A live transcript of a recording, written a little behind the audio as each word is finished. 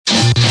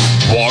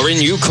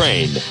in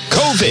Ukraine,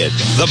 COVID,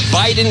 the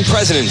Biden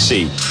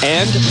presidency,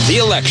 and the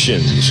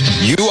elections.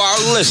 You are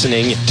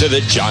listening to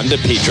The John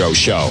DePetro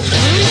Show.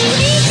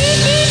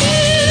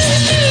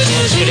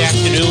 Good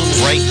afternoon.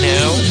 Right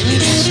now,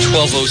 it is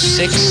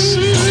 12:06.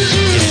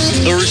 It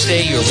is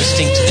Thursday. You're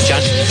listening to The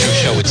John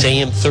DePetro Show. It's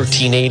AM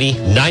 1380,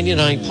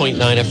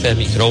 99.9 FM.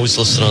 You can always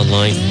listen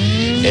online,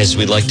 as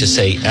we like to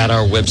say, at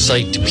our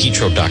website,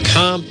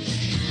 DePetro.com.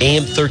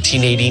 AM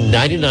 1380,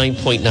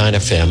 99.9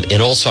 FM.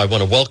 And also, I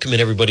want to welcome in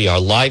everybody our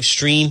live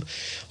stream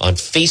on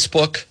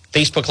Facebook.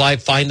 Facebook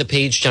Live, find the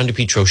page, John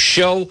DePetro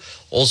Show.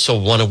 Also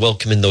want to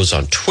welcome in those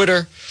on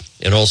Twitter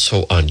and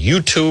also on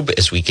YouTube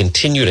as we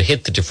continue to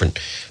hit the different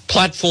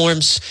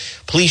platforms.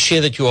 Please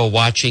share that you are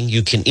watching.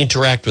 You can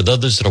interact with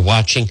others that are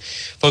watching.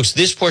 Folks,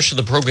 this portion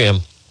of the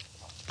program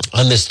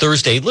on this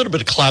Thursday, a little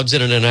bit of clouds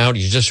in and out.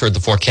 You just heard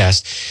the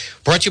forecast.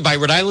 Brought to you by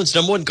Rhode Island's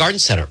 #1 garden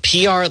center.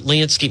 PR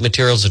Landscape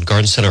Materials and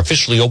Garden Center,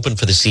 officially open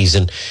for the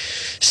season.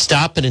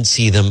 Stop in and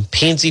see them.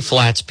 Pansy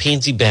flats,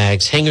 pansy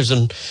bags, hangers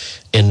and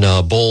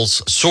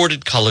bowls,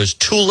 sorted colors,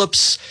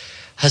 tulips,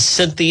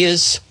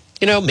 hyacinthus.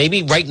 You know,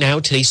 maybe right now,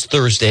 today's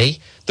Thursday.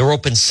 They're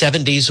open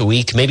 7 days a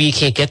week. Maybe you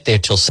can't get there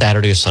till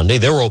Saturday or Sunday.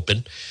 They're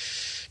open.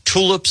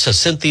 Tulips,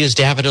 hyacinthus,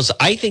 daffodils.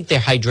 I think they're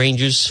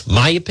hydrangeas.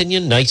 My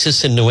opinion,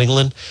 nicest in New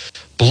England.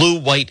 Blue,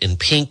 white, and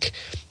pink.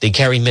 They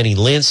carry many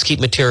landscape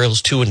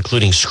materials, too,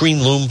 including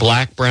screen loom,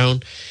 black,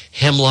 brown,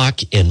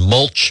 hemlock, and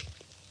mulch.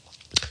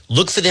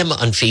 Look for them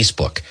on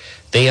Facebook.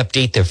 They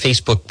update their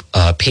Facebook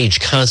page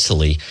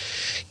constantly.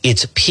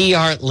 It's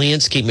PR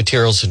Landscape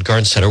Materials and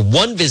Garden Center.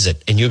 One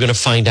visit, and you're going to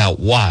find out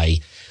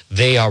why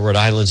they are Rhode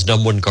Island's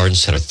 #1 garden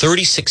center,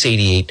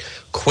 3688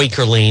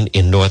 Quaker Lane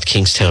in North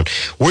Kingstown.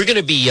 We're going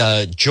to be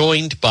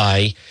joined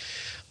by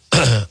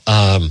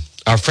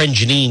our friend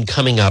Janine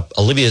coming up,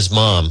 Olivia's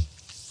mom,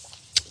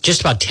 just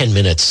about 10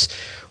 minutes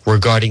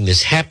regarding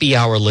this happy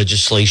hour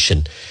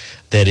legislation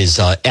that is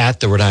at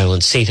the Rhode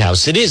Island State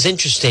House. It is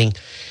interesting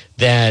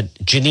that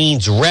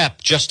Janine's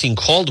rep, Justine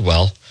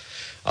Caldwell,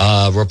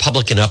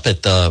 Republican up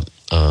at the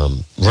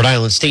Rhode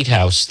Island State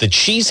House, that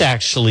she's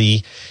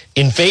actually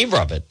in favor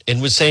of it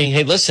and was saying,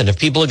 hey, listen, if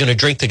people are going to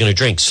drink, they're going to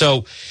drink.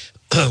 So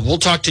we'll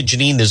talk to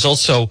Janine. There's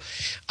also,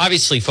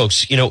 obviously,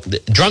 folks, you know,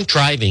 drunk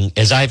driving,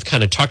 as I've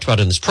kind of talked about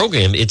in this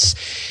program, it's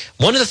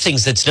one of the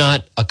things that's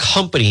not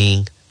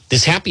accompanying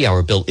this happy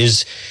hour bill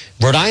is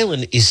Rhode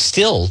Island is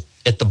still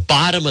at the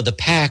bottom of the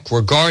pack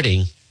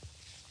regarding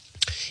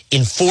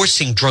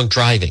enforcing drunk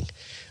driving.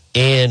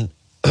 And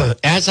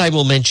as I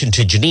will mention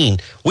to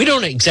Janine, we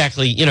don't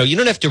exactly, you know, you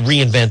don't have to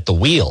reinvent the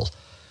wheel.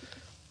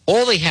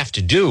 All they have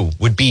to do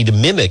would be to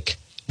mimic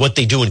what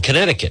they do in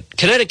Connecticut.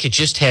 Connecticut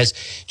just has,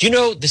 do you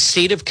know, the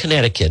state of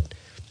Connecticut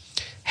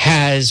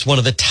has one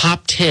of the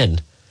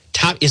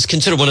is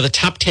considered one of the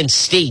top 10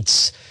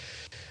 states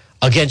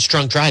against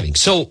drunk driving.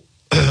 So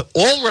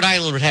all Rhode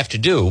Island would have to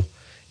do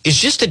is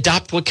just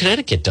adopt what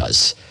Connecticut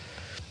does.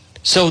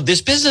 So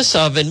this business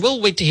of, and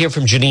we'll wait to hear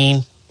from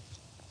Janine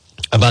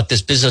about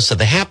this business of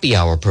the happy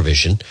hour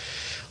provision,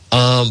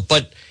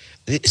 but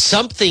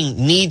something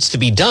needs to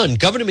be done.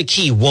 Governor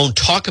McKee won't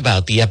talk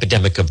about the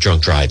epidemic of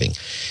drunk driving.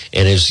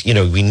 And as you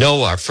know, we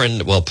know our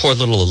friend, well, poor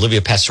little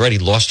Olivia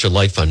Passaretti lost her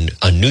life on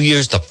New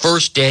Year's, the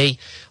first day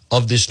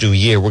of this new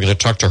year. We're going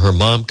to talk to her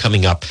mom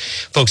coming up.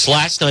 Folks,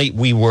 last night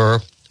we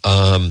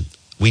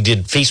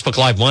did Facebook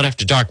Live 1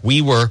 After Dark.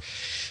 We were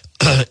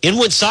in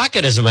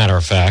Woonsocket, as a matter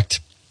of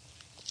fact.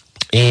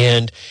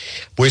 And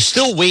we're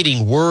still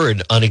waiting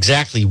word on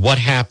exactly what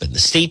happened. The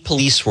state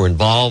police were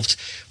involved.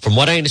 From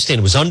what I understand,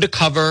 it was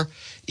undercover.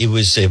 It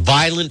was a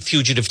violent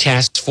fugitive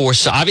task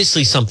force. So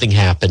obviously something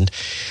happened.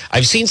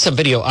 I've seen some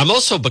video. I'm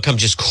also become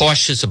just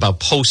cautious about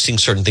posting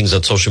certain things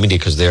on social media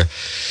because they're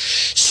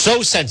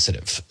so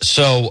sensitive.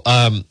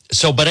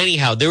 But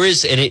anyhow, there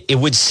is, and it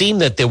would seem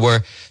that there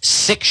were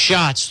 6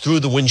 shots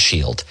through the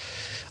windshield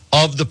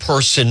of the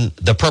person,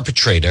 the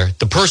perpetrator,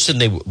 the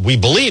person we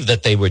believe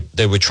that they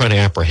were trying to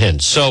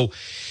apprehend. So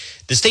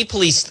the state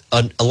police,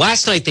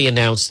 last night they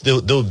announced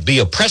there'll be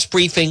a press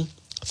briefing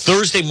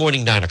Thursday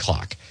morning, 9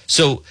 o'clock.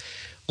 So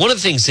one of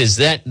the things is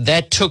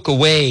that took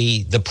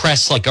away the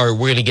press, like, all right,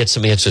 we're going to get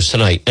some answers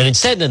tonight. And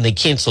instead, then they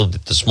canceled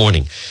it this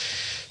morning.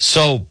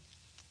 So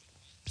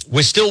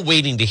we're still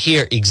waiting to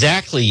hear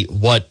exactly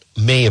what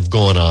may have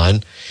gone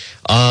on.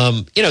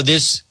 You know,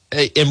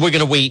 and we're going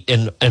to wait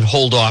and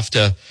hold off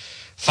to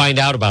find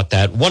out about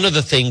that. One of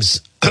the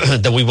things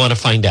that we want to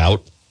find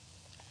out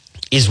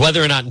is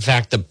whether or not, in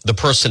fact, the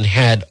person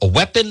had a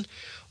weapon,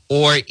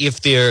 or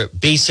if they're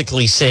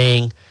basically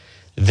saying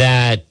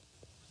that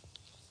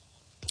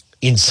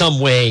in some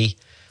way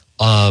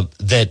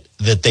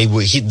that they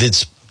were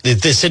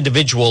this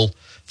individual.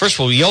 First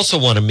of all, we also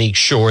want to make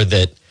sure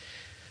that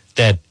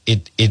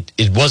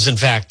it was in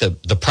fact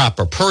the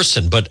proper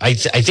person. But I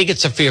think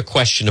it's a fair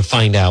question to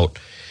find out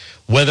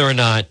whether or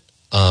not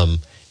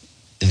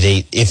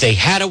if they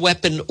had a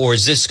weapon, or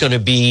is this going to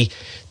be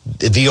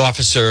the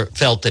officer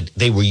felt that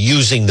they were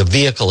using the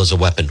vehicle as a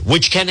weapon,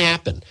 which can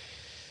happen,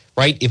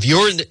 right? If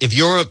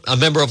you're a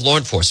member of law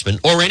enforcement,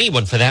 or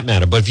anyone for that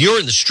matter, but if you're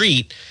in the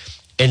street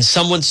and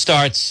someone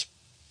starts,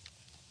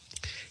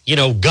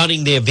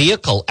 gunning their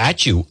vehicle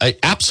at you,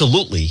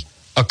 absolutely,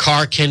 a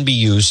car can be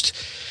used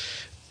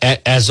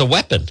as a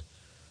weapon.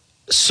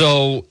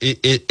 So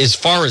as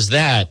far as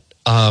that,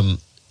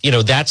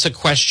 that's a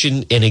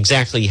question in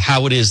exactly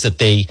how it is that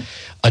they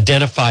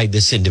identified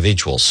this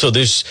individual. So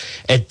there's,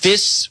 at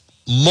this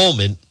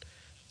moment,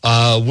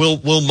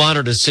 we'll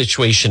monitor the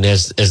situation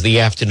as the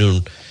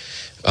afternoon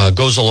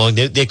goes along.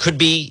 There could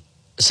be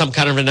some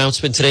kind of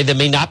announcement today. There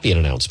may not be an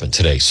announcement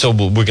today. So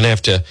we're going to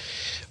have to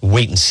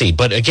wait and see.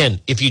 But again,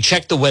 if you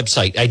check the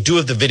website, I do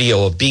have the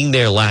video of being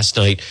there last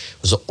night.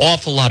 It was an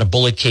awful lot of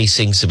bullet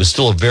casings. It was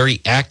still a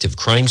very active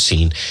crime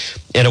scene.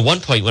 And at one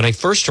point, when I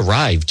first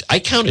arrived, I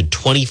counted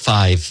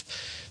 25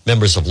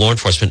 members of law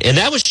enforcement. And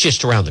that was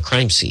just around the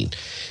crime scene.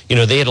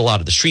 They had a lot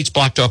of the streets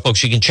blocked off.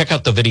 Folks, you can check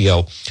out the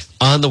video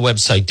on the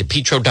website,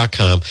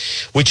 DePetro.com,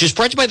 which is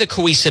brought to you by the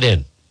Coesit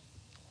Inn.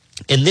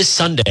 And this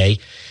Sunday,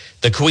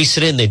 the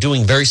Coesit Inn, they're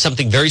doing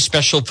something very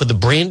special for the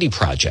Brandy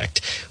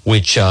Project,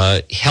 which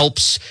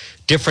helps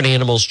different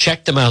animals.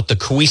 Check them out, the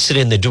Coesit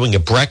Inn. They're doing a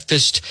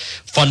breakfast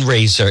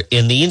fundraiser.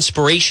 And the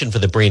inspiration for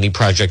the Brandy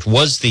Project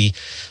was the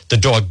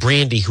dog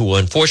Brandy, who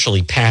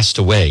unfortunately passed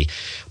away.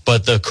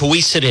 But the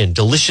Coesit Inn,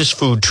 delicious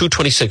food,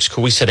 226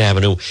 Coesit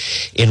Avenue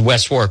in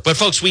West Warwick. But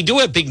folks, we do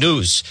have big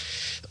news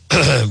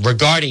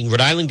regarding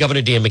Rhode Island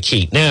Governor Dan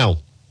McKee. Now,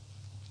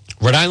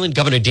 Rhode Island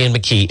Governor Dan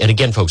McKee, and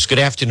again, folks, good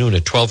afternoon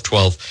at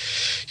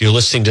 12:12. You're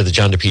listening to the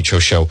John DePetro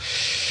Show.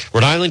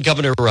 Rhode Island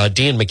Governor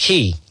Dan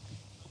McKee,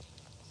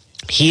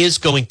 he is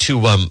going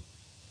to,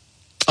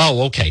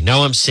 okay,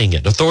 now I'm seeing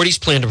it. Authorities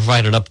plan to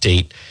provide an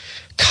update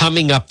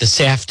coming up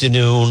this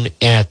afternoon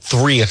at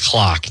 3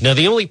 o'clock. Now,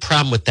 the only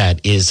problem with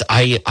that is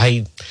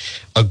I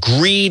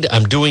agreed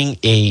I'm doing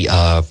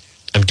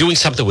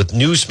something with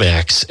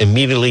Newsmax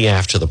immediately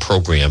after the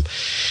program.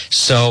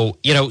 So,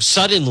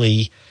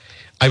 suddenly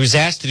I was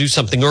asked to do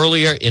something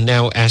earlier and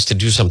now asked to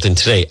do something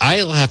today.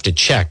 I'll have to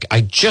check.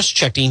 I just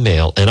checked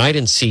email and I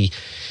didn't see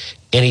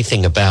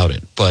anything about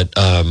it, but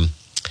I'm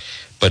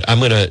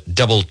going to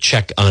double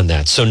check on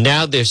that. So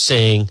now they're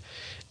saying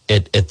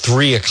at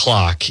 3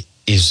 o'clock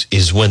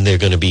is when they're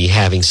going to be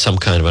having some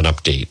kind of an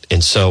update.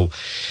 And so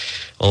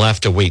I'll have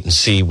to wait and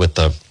see what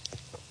the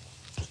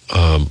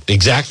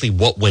exactly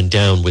what went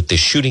down with the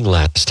shooting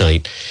last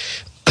night.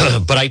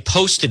 But I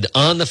posted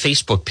on the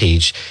Facebook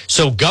page.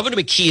 So Governor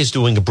McKee is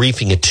doing a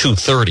briefing at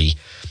 2:30.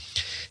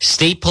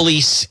 State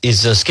Police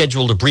is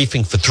scheduled a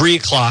briefing for 3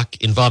 o'clock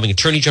involving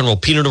Attorney General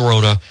Peter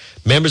Nerona,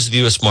 members of the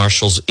U.S.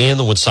 Marshals, and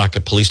the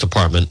Woonsocket Police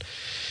Department.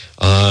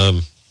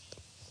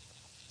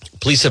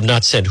 Police have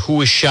not said who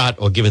was shot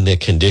or given their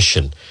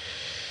condition.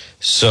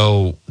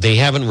 So they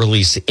haven't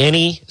released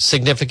any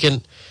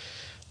significant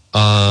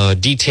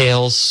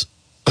details.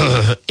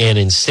 And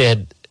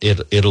instead,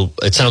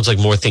 it sounds like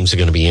more things are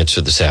going to be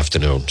answered this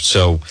afternoon.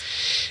 So,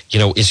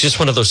 it's just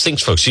one of those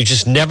things, folks. You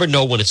just never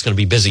know when it's going to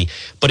be busy.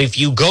 But if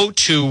you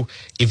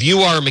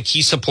are a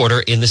McKee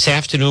supporter, in this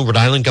afternoon, Rhode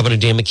Island Governor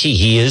Dan McKee,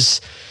 he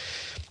is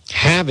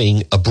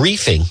having a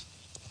briefing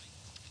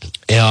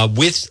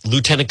with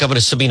Lieutenant Governor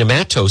Sabina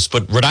Matos.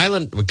 But Rhode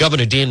Island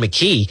Governor Dan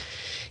McKee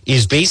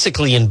is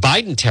basically in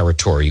Biden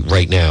territory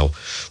right now.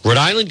 Rhode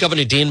Island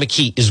Governor Dan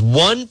McKee is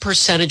 1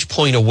 percentage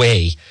point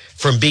away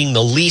from being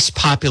the least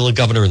popular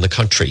governor in the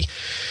country.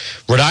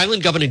 Rhode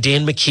Island Governor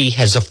Dan McKee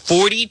has a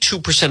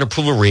 42%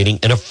 approval rating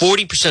and a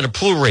 40%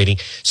 approval rating.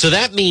 So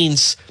that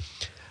means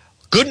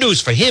good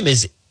news for him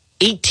is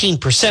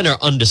 18% are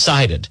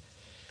undecided.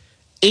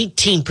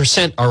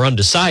 18% are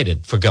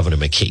undecided for Governor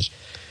McKee.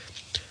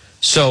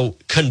 So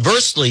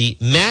conversely,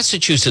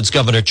 Massachusetts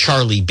Governor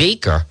Charlie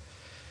Baker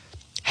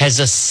has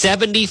a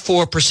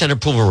 74%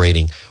 approval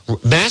rating.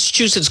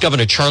 Massachusetts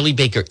Governor Charlie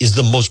Baker is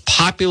the most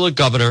popular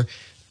governor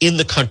in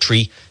the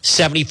country,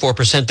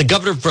 74%. The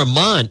governor of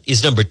Vermont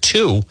is number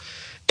 2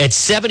 at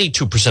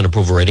 72%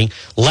 approval rating.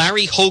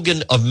 Larry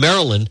Hogan of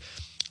Maryland,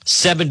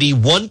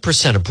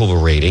 71% approval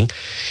rating.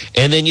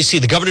 And then you see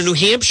the governor of New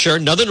Hampshire,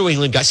 another New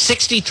England guy,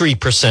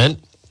 63%.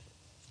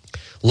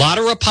 A lot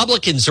of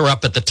Republicans are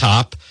up at the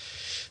top.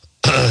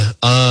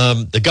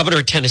 The governor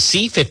of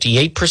Tennessee,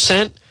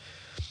 58%.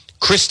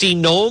 Kristi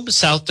Noem,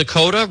 South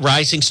Dakota,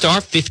 rising star,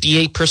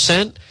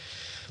 58%.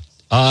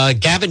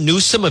 Gavin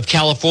Newsom of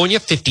California,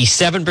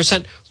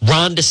 57%.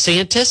 Ron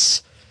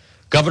DeSantis,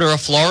 governor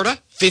of Florida,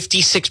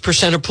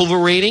 56%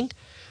 approval rating.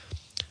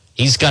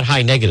 He's got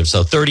high negatives,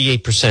 so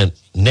 38%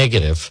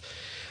 negative.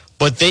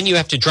 But then you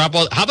have to drop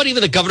all. How about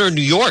even the governor of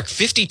New York,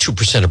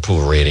 52%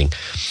 approval rating.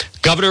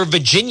 Governor of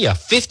Virginia,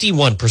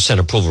 51%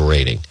 approval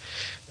rating.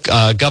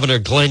 Governor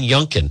Glenn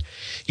Youngkin.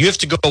 You have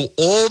to go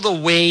all the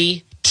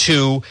way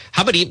to,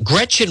 how about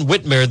Gretchen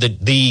Whitmer,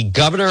 the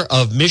governor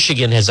of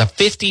Michigan, has a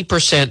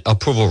 50%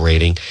 approval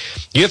rating.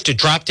 You have to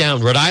drop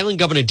down. Rhode Island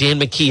Governor Dan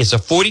McKee has a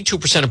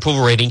 42%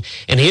 approval rating.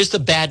 And here's the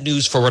bad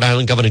news for Rhode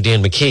Island Governor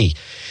Dan McKee.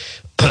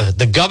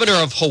 The governor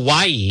of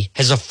Hawaii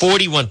has a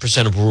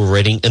 41% approval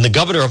rating, and the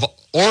governor of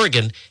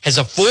Oregon has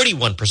a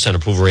 41%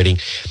 approval rating.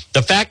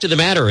 The fact of the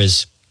matter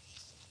is,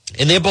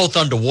 and they're both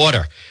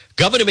underwater,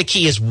 Governor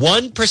McKee is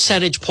 1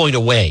 percentage point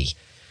away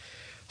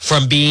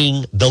from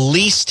being the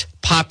least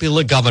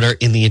popular governor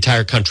in the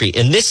entire country.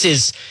 And this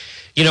is,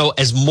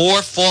 as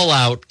more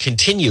fallout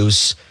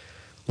continues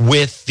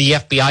with the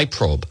FBI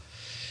probe.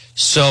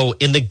 So,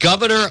 the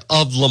governor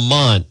of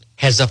Lamont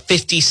has a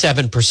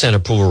 57%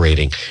 approval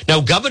rating. Now,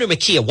 Governor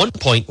McKee at one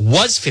point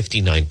was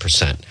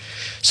 59%.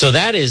 So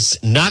that is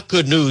not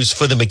good news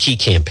for the McKee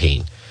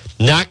campaign.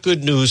 Not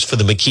good news for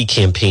the McKee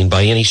campaign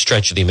by any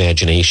stretch of the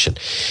imagination.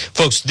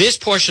 Folks, this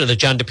portion of the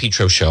John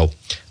DePetro Show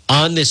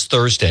on this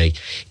Thursday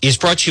is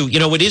brought to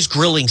you, it is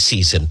grilling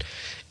season.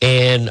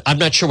 And I'm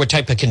not sure what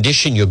type of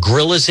condition your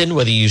grill is in,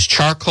 whether you use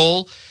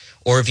charcoal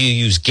or if you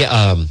use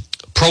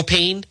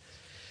propane,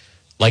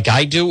 like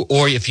I do,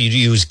 or if you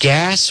use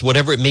gas,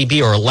 whatever it may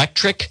be, or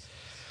electric.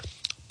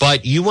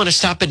 But you want to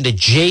stop into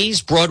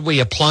Jay's Broadway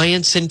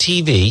Appliance and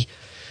TV,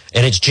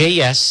 and it's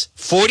JS,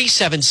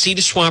 47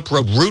 Cedar Swamp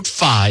Road, Route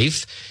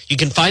 5. You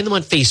can find them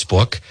on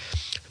Facebook,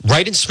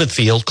 right in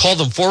Smithfield. Call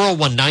them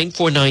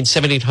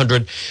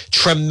 401-949-7800.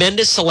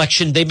 Tremendous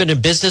selection. They've been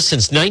in business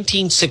since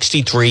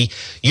 1963.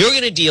 You're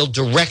going to deal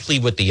directly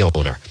with the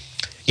owner.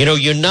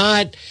 You're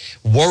not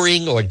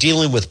worrying or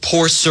dealing with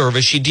poor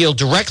service. You deal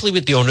directly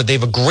with the owner. They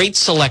have a great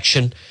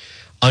selection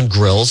on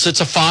grills.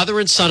 It's a father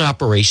and son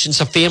operation.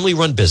 It's a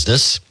family-run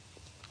business.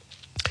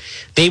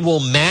 They will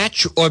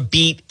match or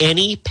beat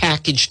any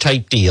package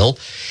type deal.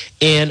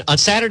 And on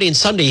Saturday and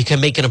Sunday, you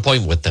can make an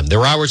appointment with them.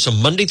 Their hours are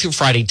Monday through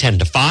Friday, 10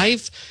 to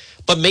 5.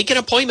 But make an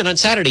appointment on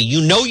Saturday.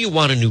 You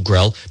want a new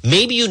grill.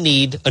 Maybe you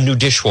need a new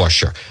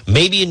dishwasher.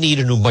 Maybe you need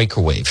a new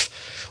microwave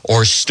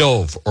or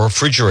stove or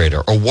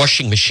refrigerator or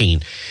washing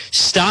machine.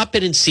 Stop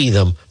in and see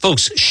them.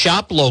 Folks,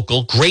 shop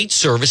local, great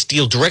service,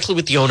 deal directly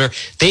with the owner.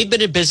 They've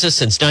been in business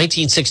since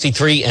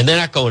 1963, and they're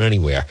not going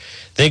anywhere.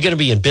 They're going to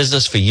be in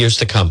business for years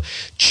to come.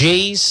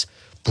 Jay's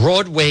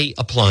Broadway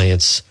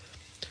Appliance,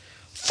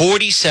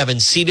 47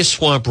 Cedar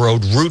Swamp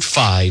Road, Route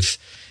 5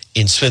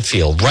 in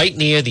Smithfield, right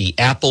near the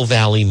Apple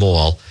Valley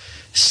Mall.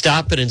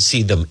 Stop in and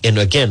see them. And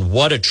again,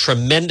 what a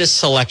tremendous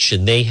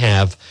selection they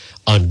have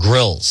on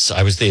grills.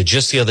 I was there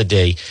just the other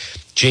day.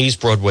 Jay's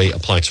Broadway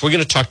Appliance. We're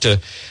going to talk to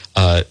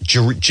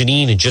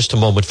Janine in just a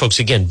moment. Folks,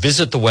 again,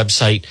 visit the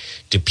website,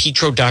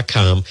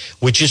 DePetro.com,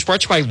 which is brought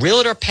to you by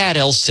Realtor Pat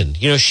Elston.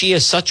 She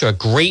has such a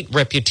great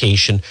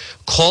reputation.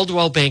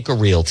 Caldwell Banker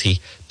Realty,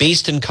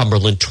 based in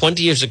Cumberland,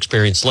 20 years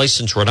experience,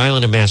 licensed Rhode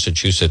Island and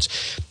Massachusetts.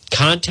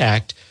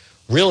 Contact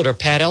Realtor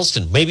Pat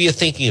Elston. Maybe you're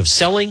thinking of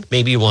selling.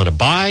 Maybe you want to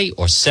buy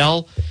or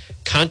sell.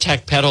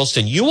 Contact Pat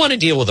Elston. You want to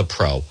deal with a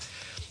pro.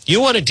 You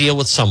want to deal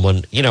with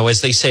someone,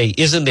 as they say,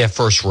 isn't their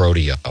first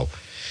rodeo.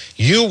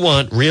 You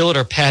want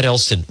Realtor Pat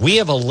Elston. We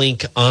have a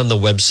link on the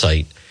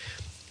website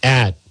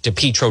at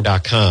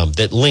DePetro.com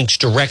that links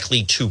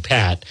directly to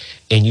Pat,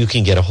 and you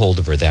can get a hold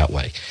of her that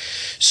way.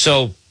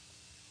 So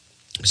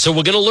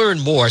we're going to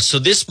learn more. So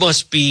this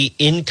must be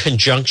in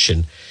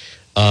conjunction,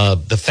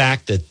 the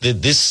fact that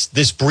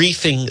this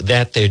briefing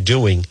that they're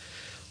doing,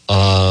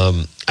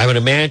 I would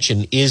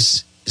imagine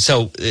is...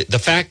 So the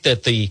fact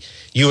that the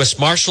U.S.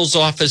 Marshal's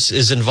Office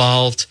is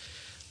involved,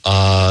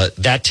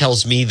 that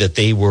tells me that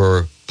they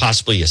were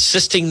possibly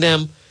assisting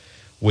them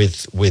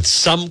with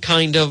some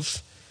kind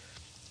of,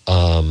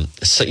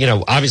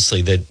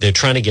 obviously they're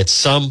trying to get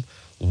some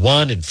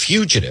wanted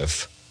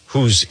fugitive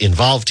who's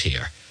involved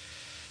here.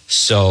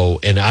 So,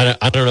 and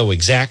I don't know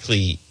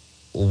exactly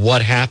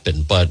what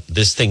happened, but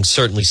this thing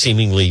certainly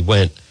seemingly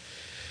went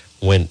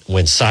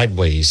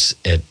sideways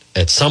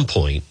at some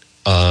point.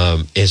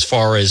 As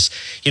far as,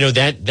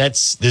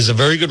 there's a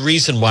very good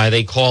reason why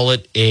they call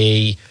it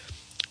a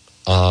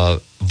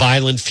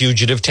violent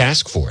fugitive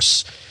task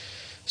force.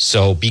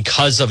 So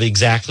because of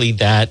exactly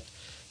that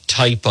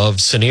type of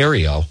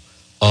scenario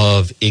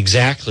of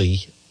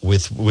exactly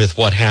with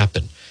what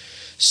happened.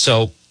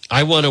 So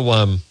I want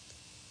to,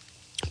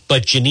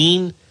 but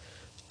Janine,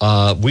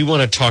 we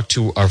want to talk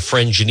to our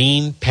friend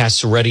Janine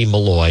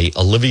Passaretti-Malloy,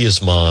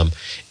 Olivia's mom,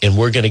 and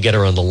we're going to get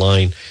her on the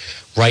line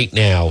right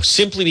now,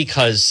 simply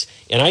because,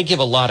 and I give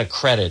a lot of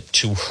credit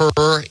to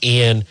her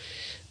and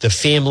the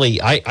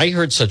family. I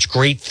heard such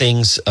great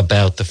things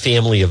about the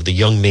family of the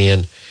young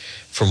man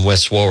from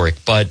West Warwick,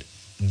 but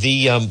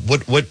the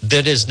what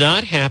that has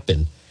not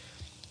happened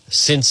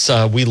since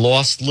we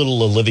lost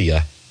little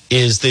Olivia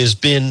is there's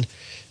been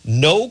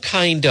no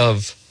kind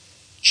of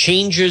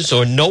changes,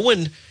 or no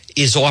one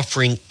is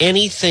offering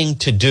anything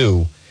to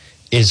do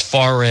as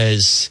far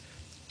as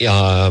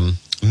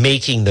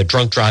making the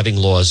drunk driving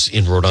laws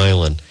in Rhode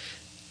Island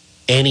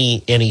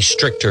any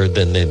stricter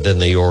than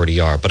they already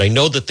are. But I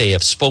know that they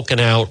have spoken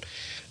out,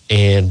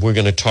 and we're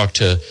going to talk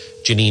to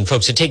Janine.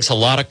 Folks, it takes a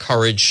lot of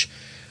courage,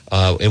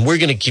 and we're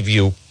going to give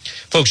you...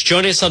 Folks,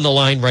 join us on the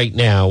line right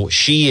now.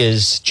 She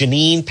is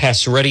Janine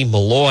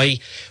Passaretti-Malloy,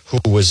 who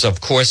was,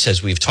 of course,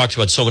 as we've talked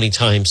about so many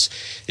times,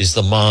 is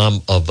the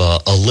mom of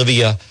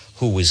Olivia,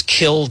 who was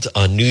killed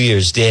on New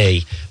Year's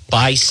Day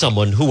by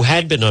someone who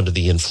had been under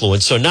the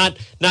influence. So not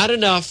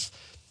enough.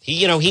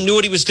 He knew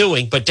what he was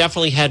doing, but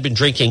definitely had been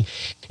drinking.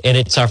 And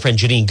it's our friend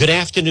Janine. Good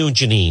afternoon,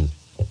 Janine.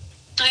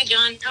 Hi,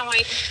 John. How are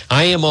you?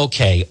 I am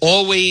okay.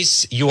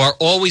 You are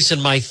always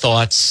in my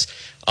thoughts.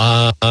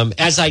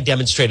 As I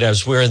demonstrated, I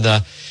was wearing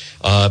the,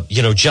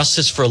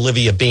 Justice for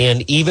Olivia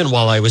band, even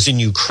while I was in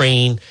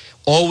Ukraine.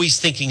 Always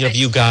thinking of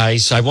you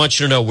guys. I want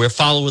you to know we're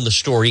following the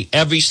story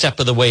every step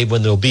of the way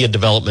when there'll be a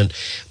development.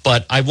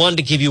 But I wanted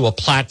to give you a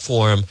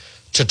platform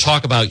to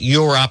talk about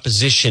your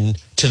opposition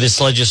to this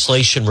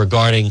legislation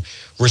regarding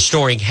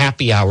restoring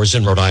happy hours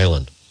in Rhode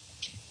Island.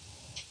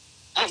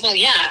 Well,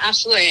 yeah,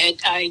 absolutely.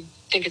 I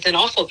think it's an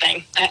awful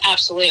thing,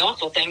 absolutely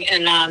awful thing.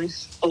 And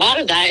a lot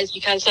of that is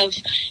because of,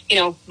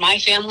 my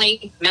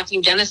family,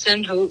 Matthew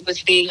Dennison, who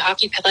was the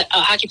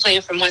hockey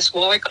player from West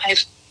Warwick.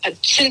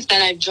 Since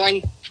then, I've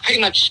joined pretty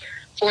much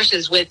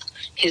forces with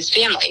his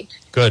family.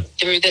 Good.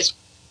 Through this,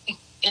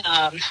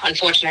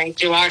 unfortunately,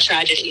 through our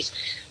tragedies.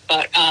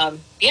 But,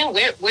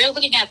 we're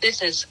looking at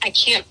this as, we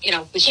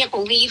can't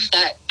believe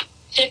that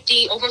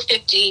over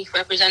 50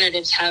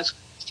 representatives have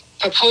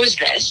proposed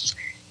this,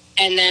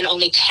 and then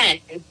only 10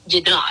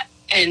 did not.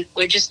 And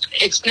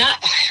it's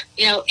not,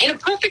 in a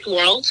perfect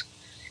world,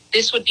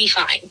 this would be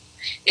fine.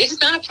 It's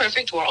not a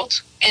perfect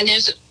world, and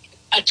there's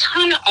a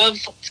ton of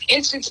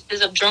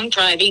instances of drunk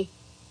driving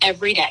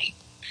every day,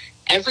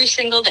 every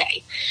single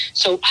day.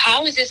 So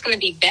how is this going to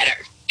be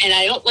better? And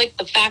I don't like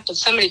the fact of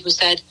somebody who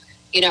said,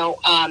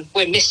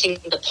 we're missing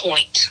the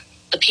point.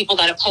 The people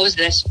that oppose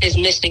this is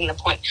missing the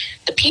point.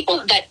 The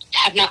people that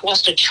have not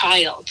lost a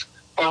child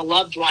or a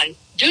loved one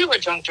due to a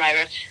drunk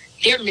driver,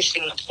 they're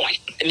missing the point.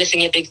 They're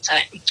missing it big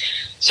time.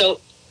 So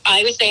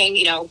I was saying,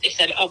 they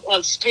said,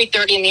 it's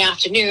 3:30 in the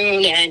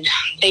afternoon, and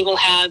they will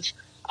have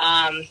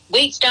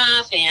wait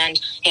staff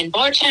and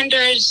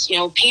bartenders,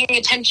 paying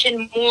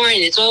attention more,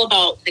 and it's all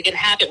about they're going to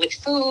have it with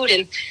food.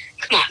 And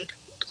come on,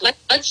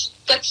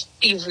 let's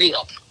be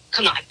real.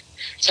 Come on.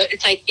 So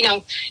it's like,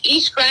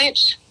 East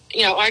Greenwich,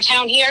 our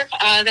town here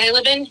that I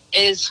live in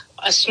is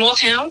a small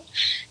town,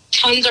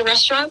 tons of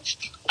restaurants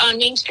on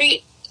Main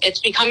Street. It's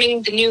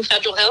becoming the new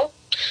Federal Hill,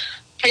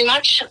 pretty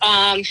much.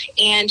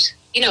 And,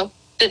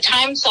 the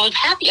times of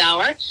happy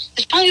hour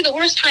is probably the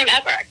worst time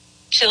ever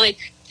to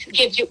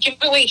give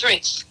away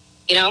drinks,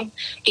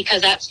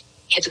 because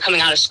kids are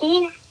coming out of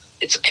school.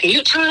 It's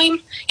commute time.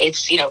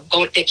 It's,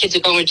 the kids are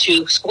going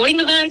to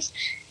sporting events.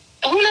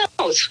 Who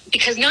knows?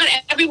 Because not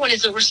everyone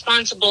is a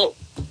responsible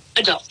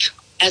adult,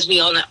 as we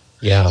all know.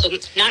 Yeah. So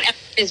not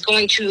everyone is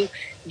going to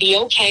be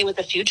okay with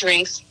a few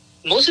drinks.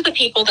 Most of the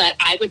people that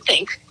I would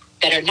think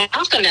that are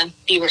not going to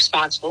be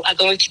responsible are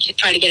going to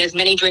try to get as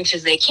many drinks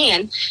as they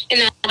can in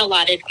that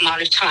allotted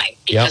amount of time,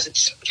 because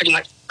it's pretty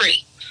much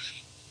free.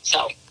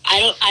 So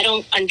I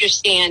don't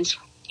understand,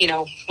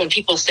 when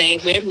people say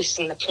we're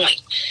missing the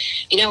point.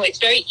 It's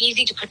very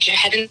easy to put your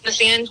head in the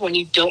sand when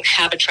you don't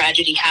have a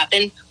tragedy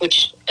happen,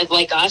 which,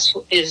 like us,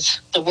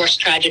 is the worst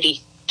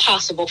tragedy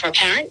possible for a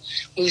parent,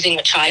 losing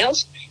a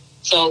child.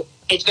 So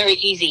it's very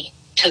easy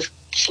to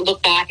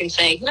look back and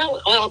say,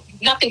 no, well,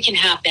 nothing can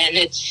happen.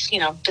 It's,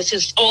 this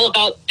is all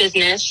about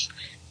business,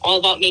 all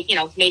about making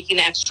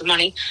the extra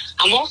money.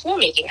 I'm all for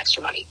making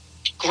extra money.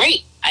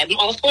 Great. I'm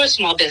all for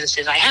small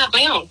businesses. I have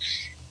my own.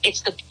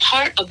 It's the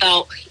part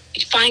about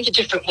find a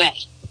different way.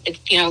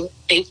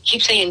 They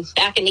keep saying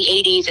back in the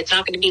 80s, it's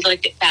not going to be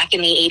like back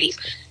in the 80s.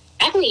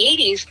 Back in the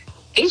 80s,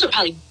 things were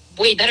probably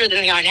way better than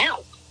they are now.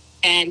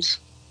 And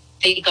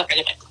they got rid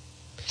of it.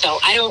 So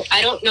I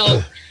don't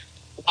know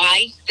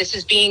why this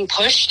is being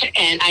pushed,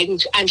 and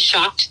I'm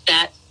shocked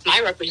that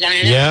my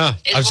representative. Yeah,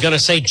 I was going to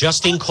say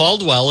Justine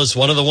Caldwell is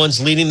one of the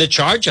ones leading the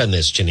charge on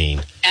this,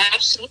 Janine.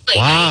 Absolutely.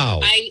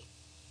 Wow.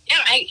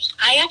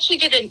 I actually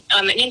did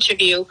an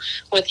interview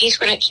with East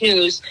Greenwich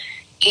News,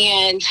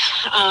 and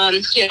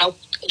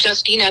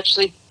Justine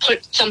actually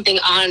put something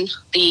on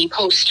the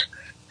post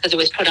because it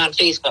was put on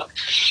Facebook,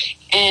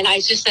 and I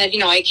just said,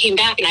 I came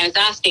back and I was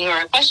asking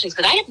her questions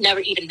because I have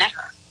never even met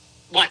her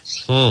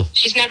once.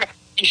 She's never.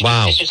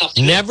 Wow.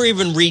 Never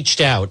even reached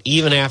out,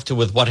 even after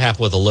with what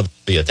happened with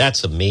Olivia.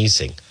 That's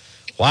amazing.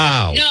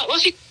 Wow. No, well,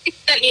 she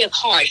sent me a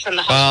card from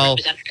the House of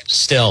Representatives.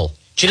 Still.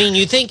 Janine,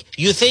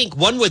 you think,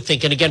 one would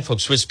think, and again,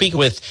 folks, we're speaking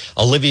with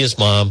Olivia's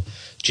mom,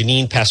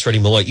 Janine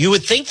Passeretti-Malloy. You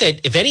would think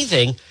that, if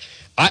anything,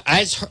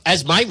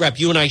 as my rep,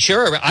 you and I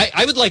share,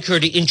 I would like her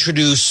to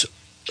introduce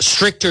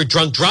stricter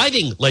drunk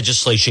driving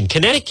legislation.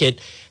 Connecticut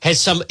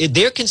has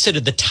they're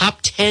considered the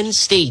top 10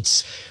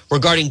 states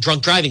regarding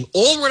drunk driving.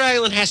 All Rhode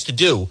Island has to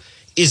do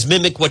is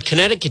mimic what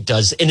Connecticut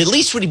does, and at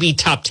least would be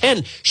top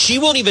 10. She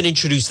won't even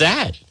introduce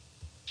that.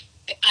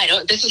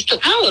 This is the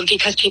problem,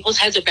 because people's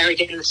heads are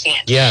buried in the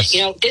sand. Yes.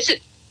 This is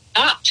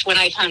stopped when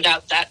I found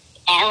out that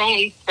our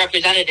own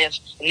representative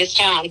in this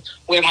town,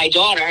 where my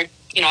daughter,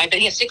 I've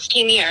been here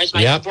 16 years,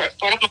 my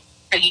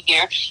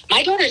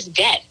daughter's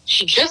dead.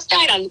 She just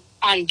died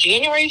on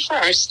January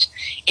 1st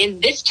in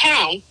this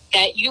town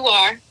that you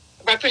are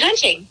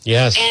representing.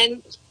 Yes.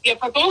 And you're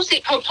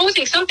proposing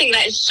something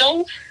that is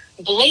so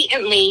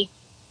blatantly,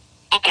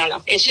 I don't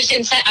know, it's just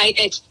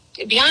it's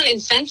beyond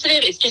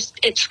insensitive.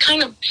 It's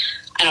kind of,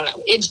 I don't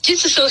know, it's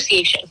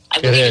disassociation.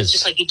 I believe it's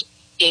just like you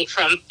dissociate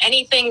from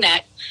anything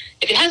that,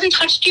 if it hasn't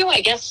touched you,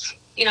 I guess,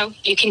 you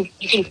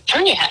can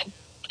turn your head.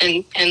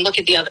 and look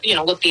at the other,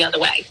 look the other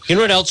way. You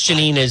know what else,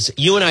 Janine, is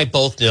you and I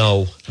both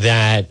know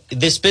that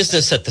this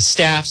business that the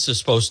staffs are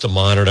supposed to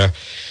monitor.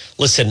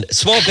 Listen,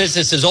 small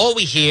businesses, all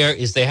we hear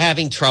is they're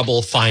having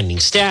trouble finding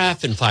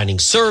staff and finding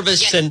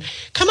service. Yes. And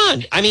come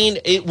on, I mean,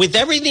 with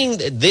everything,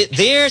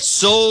 they're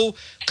so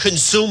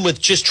consumed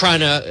with just trying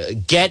to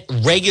get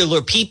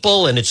regular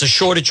people, and it's a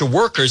shortage of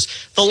workers.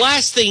 The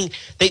last thing,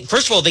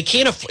 first of all, they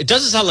can't. It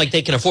doesn't sound like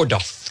they can afford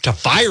to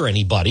fire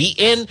anybody,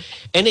 and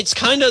it's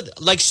kind of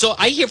like, so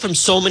I hear from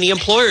so many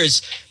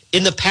employers.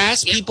 In the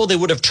past, people they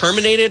would have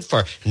terminated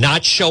for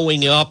not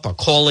showing up or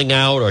calling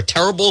out or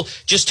terrible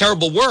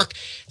work.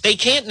 They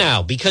can't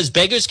now because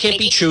beggars can't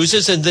be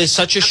choosers, and there's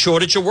such a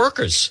shortage of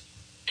workers.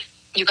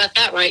 You got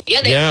that right.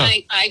 Yeah,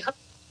 I heard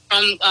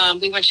from,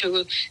 we went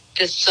to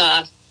this,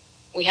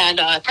 we had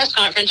a press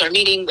conference or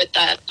meeting with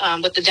the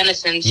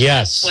Dennisons.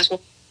 Yes,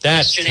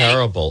 that's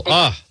terrible.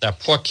 Oh, that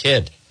poor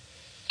kid.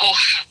 Oh,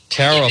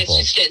 terrible.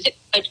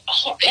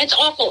 It's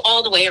awful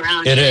all the way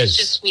around. It is. It's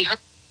just, we heard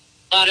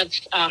a lot of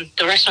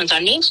the restaurants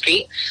on Main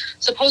Street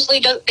supposedly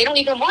they don't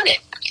even want it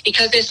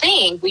because they're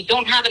saying we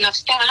don't have enough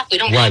staff, we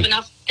don't have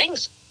enough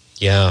things.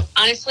 Yeah.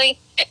 Honestly,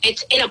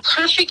 it's in a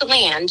perfect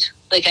land,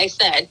 like I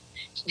said,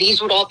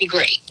 these would all be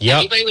great. Yep.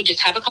 Everybody would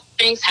just have a couple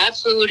drinks, have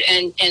food,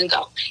 and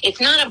go.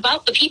 It's not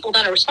about the people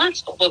that are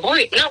responsible.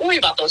 We're not worried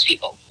about those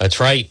people.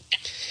 That's right.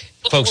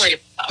 Folks,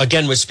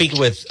 again, we're speaking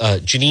with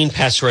Janine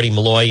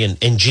Passaretti-Malloy, and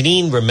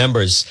Janine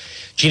remembers,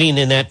 Janine,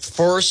 in that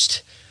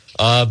first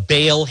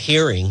bail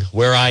hearing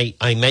where I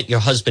met your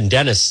husband,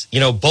 Dennis,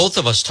 both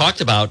of us talked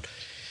about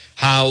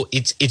how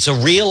it's a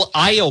real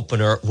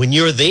eye-opener when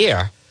you're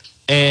there.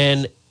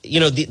 And,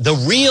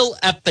 the real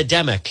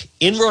epidemic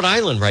in Rhode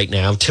Island right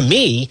now, to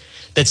me,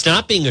 that's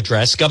not being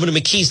addressed. Governor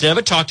McKee's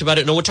never talked about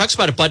it. No one talks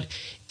about it. But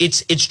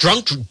it's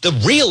drunk. The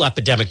real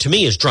epidemic to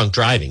me is drunk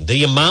driving.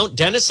 The amount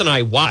Dennis and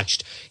I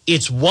watched,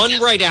 it's one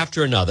right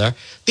after another.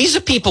 These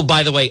are people,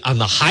 by the way, on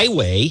the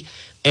highway.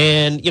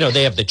 And,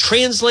 they have the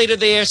translator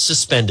there,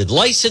 suspended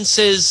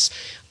licenses.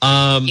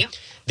 I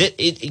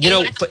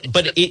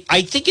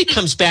think it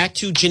comes back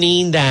to,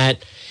 Janine,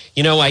 that,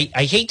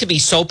 I hate to be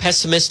so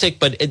pessimistic,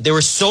 but there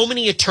are so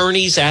many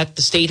attorneys at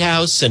the State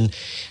House, and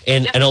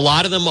a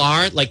lot of them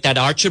are, like that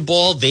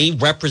Archibald, they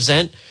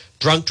represent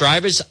drunk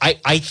drivers.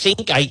 I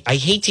think, I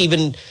hate to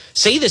even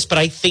say this, but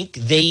I think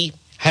they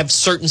have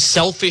certain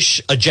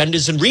selfish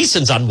agendas and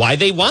reasons on why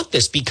they want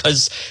this,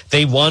 because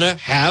they want to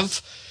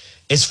have,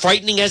 as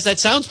frightening as that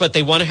sounds, but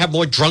they want to have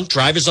more drunk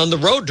drivers on the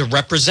road to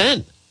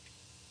represent.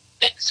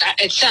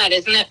 It's sad,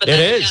 isn't it? But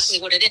that's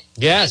exactly what it is.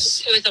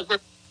 Yes. It was a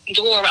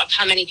door of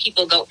how many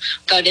people got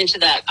into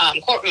that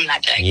courtroom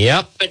that day.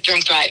 Yep. For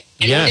drunk driving.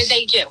 And what did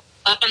they do?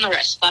 Slap on the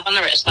wrist, slap on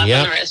the wrist, slap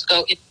on the wrist.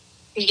 Go,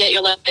 you get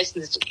your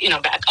license,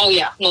 back. Oh,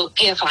 yeah, well,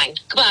 pay a fine.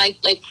 Goodbye.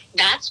 Like,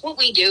 that's what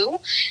we do.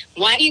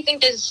 Why do you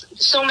think there's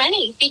so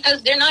many?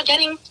 Because they're not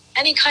getting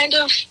any kind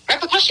of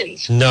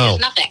repercussions. No. There's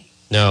nothing.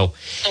 No.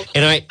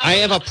 And I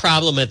have a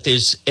problem at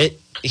this.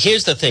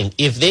 Here's the thing.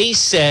 If they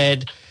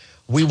said,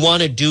 we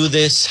want to do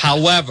this,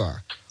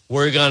 however,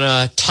 we're going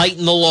to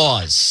tighten the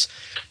laws.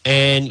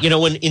 And,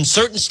 in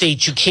certain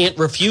states, you can't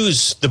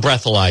refuse the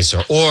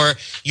breathalyzer or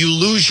you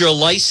lose your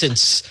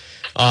license.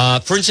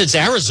 For instance,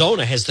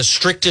 Arizona has the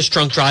strictest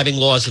drunk driving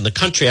laws in the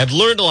country. I've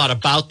learned a lot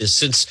about this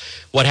since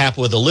what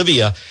happened with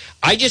Olivia.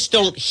 I just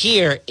don't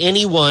hear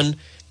anyone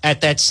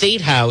at that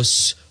State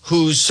House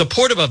who's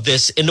supportive of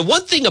this. And the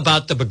one thing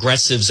about the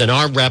progressives, and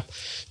our rep,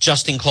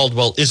 Justin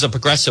Caldwell, is a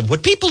progressive,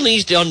 what people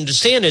need to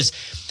understand is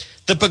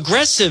the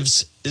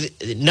progressives,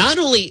 not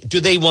only do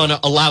they want to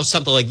allow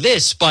something like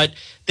this, but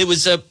there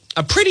was a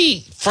pretty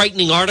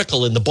frightening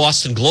article in the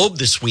Boston Globe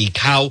this week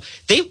how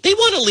they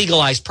want to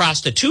legalize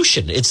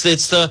prostitution. It's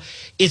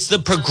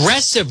the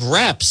progressive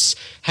reps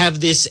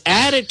have this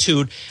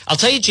attitude. I'll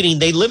tell you, Janine,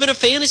 they live in a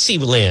fantasy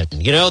land.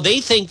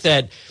 They think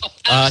that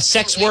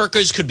sex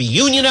workers could be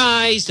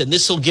unionized, and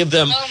this will give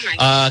them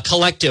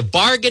collective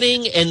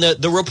bargaining. And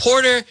the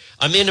reporter,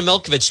 Amanda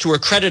Milkovich, to her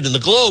credit in the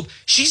Globe,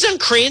 she's on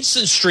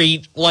Cranston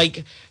Street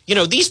like,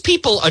 these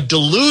people are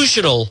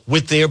delusional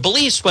with their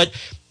beliefs, but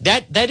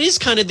that is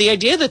kind of the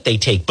idea that they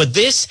take. But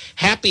this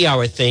happy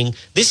hour thing,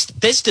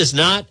 this does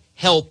not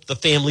help the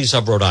families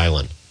of Rhode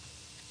Island.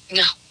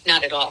 No,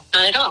 not at all.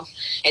 Not at all.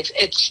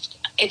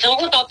 It's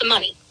all about the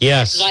money.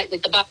 Yes. Like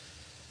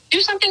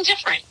do something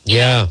different.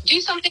 Yeah.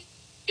 Do something.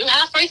 Do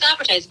half-price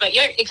advertising. But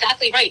you're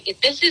exactly right. If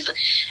this is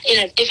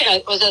if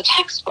it was a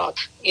textbook,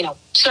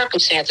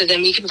 circumstances,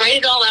 and we could write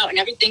it all out and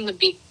everything would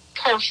be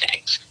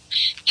perfect.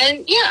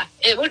 And yeah,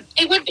 it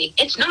would be.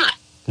 It's not.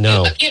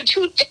 No. You have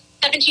two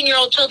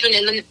 17-year-old children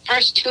in the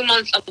first 2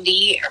 months of the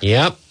year.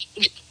 Yep.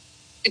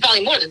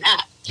 Probably more than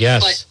that.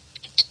 Yes.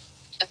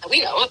 But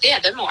we know,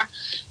 they're more.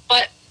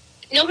 But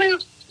no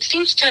one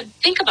seems to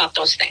think about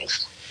those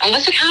things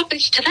unless it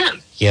happens to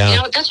them.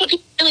 Yeah. That's what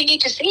people really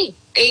need to see.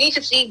 They need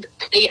to see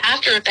the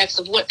after effects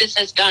of what this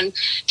has done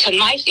to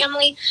my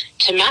family,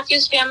 to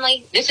Matthew's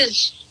family. This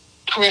is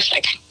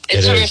horrific.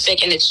 It's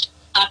horrific, and it's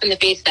up in the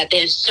face that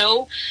they're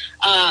so,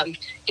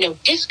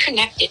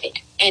 disconnected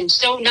and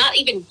so not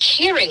even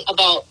caring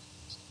about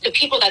the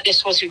people that they're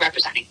supposed to be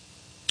representing.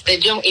 They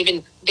don't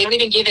even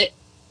give it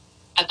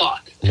a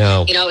thought.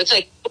 No. It's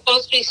like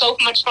supposed to be so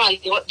much fun.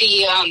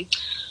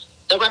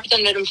 The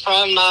representative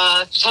from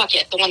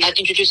Pawtucket, the one that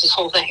introduced this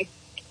whole thing.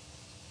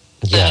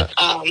 Yeah.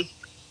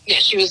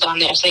 She was on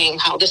there saying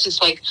how this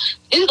is like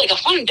a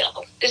fun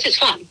bill. This is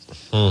fun.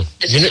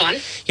 This is fun.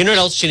 You know what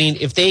else, Janine?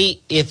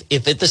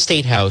 If at the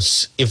State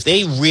House, if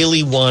they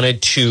really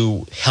wanted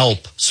to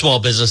help small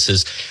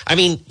businesses, I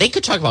mean, they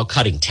could talk about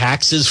cutting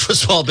taxes for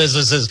small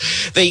businesses.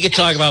 They could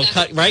talk about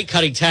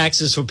cutting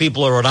taxes for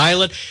people in Rhode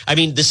Island. I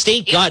mean, the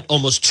state got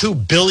almost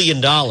 $2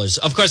 billion.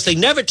 Of course, they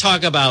never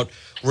talk about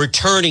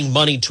returning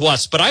money to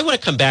us. But I want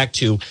to come back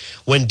to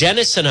when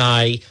Dennis and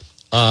I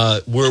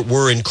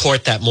were in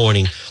court that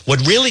morning.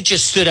 What really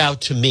just stood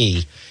out to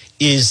me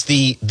is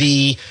the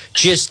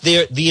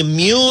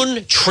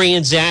immune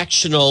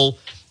transactional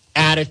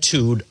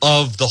attitude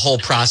of the whole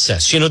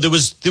process.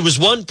 There was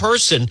one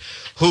person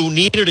who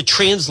needed a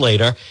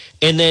translator,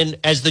 and then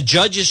as the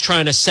judge is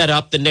trying to set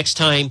up the next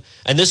time,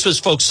 and this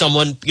was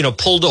someone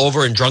pulled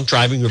over and drunk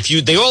driving,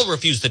 refused. They all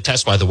refused the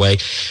test, by the way,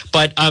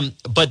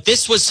 but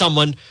this was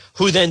someone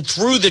who then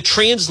through the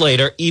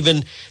translator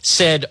even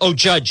said, "Oh,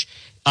 judge,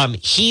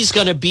 he's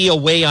going to be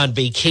away on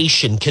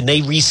vacation. Can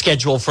they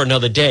reschedule for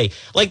another day?"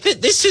 Like,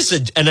 this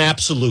is an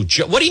absolute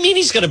joke. What do you mean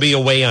he's going to be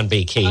away on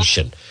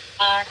vacation?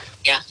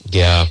 Yeah.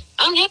 Yeah.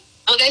 Okay.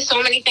 Oh, there's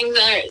so many things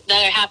that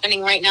are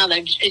happening right now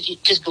that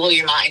just blow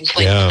your mind.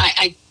 Like, yeah.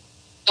 I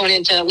going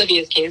into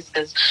Olivia's case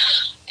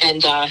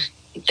and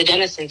the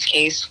Dennison's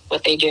case,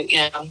 what they do,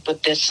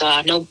 with this,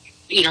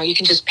 you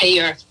can just pay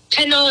your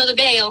 $10 of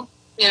bail,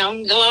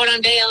 go out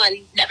on bail and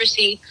never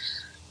see,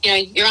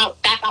 you're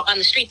back out on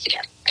the streets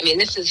again. I mean,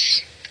 this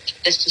is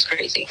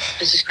crazy.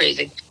 This is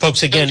crazy.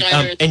 Folks, again,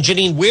 and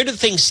Janine, where do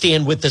things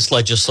stand with this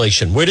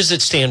legislation? Where does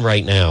it stand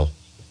right now?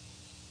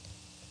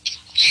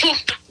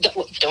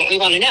 Don't we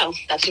want to know?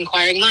 That's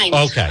inquiring minds.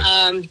 Okay.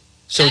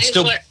 So it's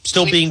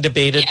still being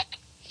debated?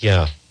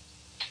 Yeah.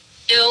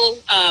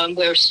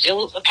 We're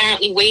still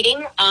apparently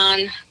waiting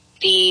on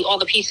all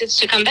the pieces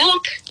to come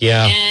back.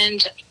 Yeah.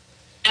 And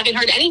haven't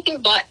heard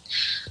anything, but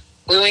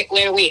we're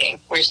waiting.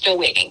 We're still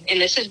waiting. And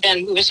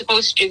we were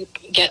supposed to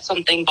get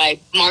something by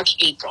March,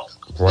 April.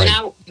 Right. We're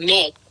now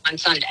May on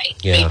Sunday,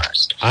 May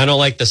 1st. I don't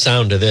like the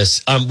sound of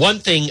this. One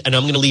thing, and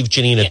I'm going to leave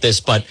Janine at this,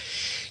 but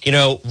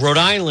Rhode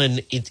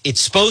Island,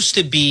 it's supposed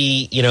to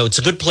be, it's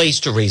a good place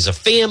to raise a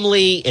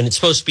family, and it's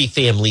supposed to be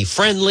family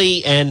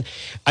friendly. And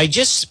I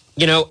just,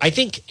 I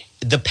think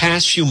the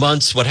past few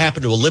months, what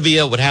happened to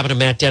Olivia, what happened to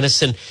Matt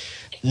Dennison,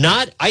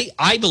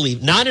 I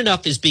believe not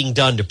enough is being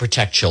done to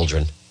protect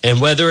children. And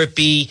whether it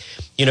be,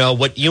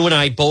 what you and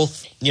I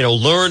both,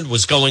 learned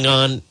was going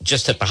on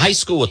just at the high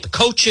school with the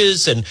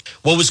coaches and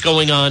what was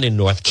going on in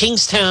North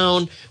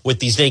Kingstown with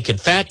these naked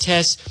fat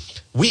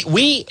tests,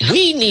 we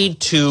need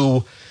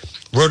to,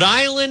 Rhode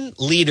Island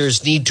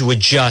leaders need to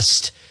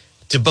adjust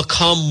to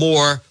become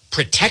more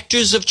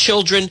protectors of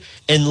children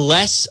and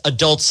less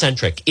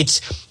adult-centric.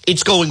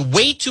 It's going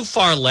way too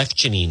far left,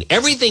 Janine.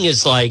 Everything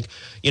is like,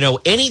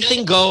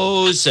 anything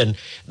goes and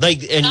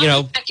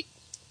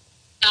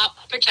Stop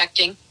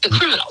protecting the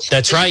criminals.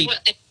 That's right.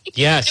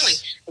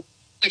 Yes.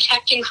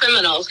 Protecting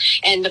criminals,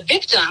 and the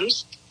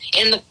victims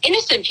and the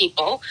innocent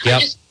people are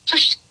just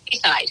pushed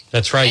aside.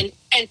 That's right.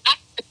 And I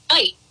have to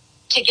fight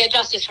to get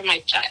justice for my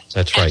child.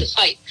 That's right. I have to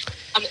fight.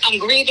 I'm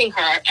grieving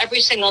her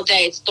every single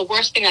day. It's the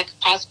worst thing that could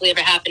possibly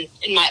ever happen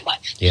in my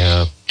life.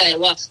 Yeah. That I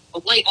lost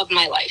the light of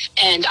my life.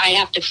 And I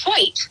have to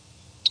fight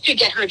to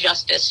get her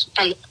justice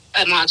from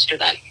a monster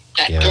that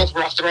drove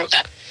her off the road.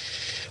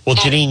 Well,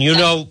 Janine, you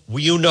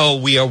know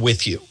we are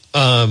with you.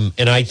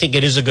 And I think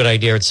it is a good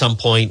idea at some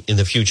point in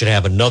the future to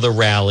have another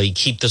rally,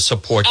 keep the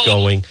support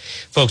going.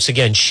 Folks,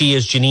 again, she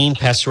is Janine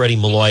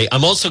Passaretti-Malloy.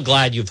 I'm also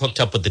glad you've hooked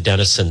up with the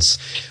Dennisons.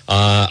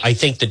 I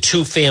think the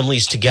two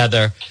families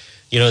together,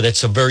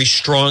 that's a very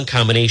strong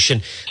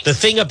combination. The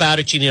thing about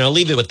it, Janine, I'll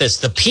leave it with this.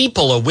 The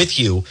people are with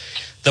you.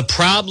 The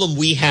problem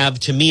we have,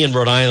 to me, in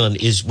Rhode Island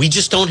is we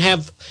don't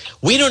have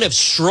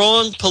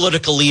strong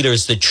political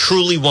leaders that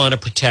truly want to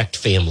protect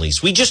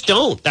families. We just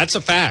don't. That's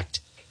a fact.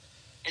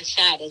 It's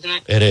sad, isn't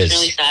it? It is. It's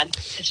really sad.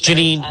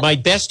 Janine, my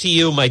best to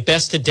you, my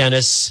best to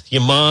Dennis,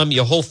 your mom,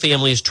 your whole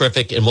family is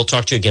terrific, and we'll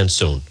talk to you again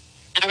soon.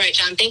 All right,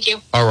 John. Thank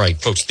you. All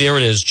right, folks, there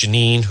it is,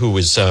 Janine, who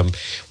is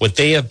what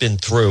they have been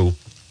through.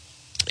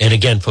 And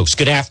again, folks,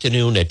 good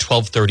afternoon at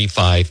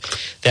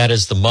 12:35. That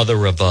is the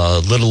mother of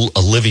little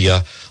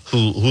Olivia,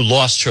 who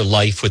lost her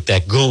life with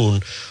that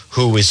goon,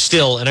 who is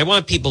still, and I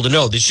want people to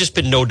know, there's just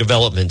been no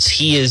developments.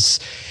 He is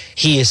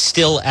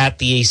still at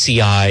the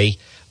ACI.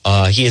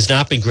 He has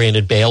not been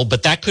granted bail,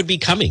 but that could be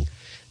coming.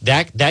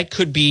 That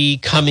could be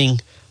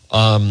coming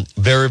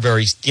very,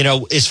 very,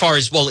 as far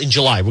as, in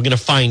July. We're going to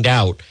find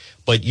out.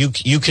 But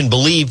you can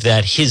believe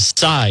that his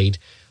side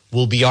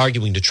will be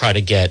arguing to try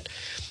to get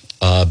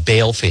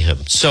bail for him.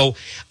 So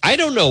I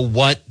don't know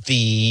what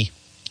the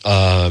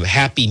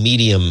happy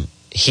medium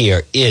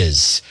here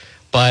is,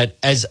 But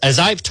as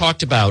I've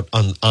talked about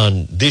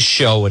on this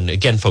show, and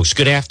again, folks,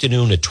 good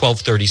afternoon at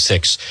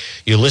 12:36.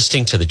 You're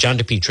listening to the John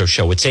DePetro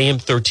Show. It's AM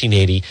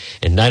 1380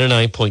 and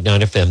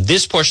 99.9 FM.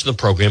 This portion of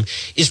the program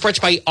is brought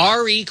to you by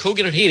R.E.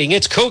 Coogan and Heating.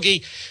 It's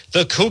Coogie,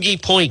 the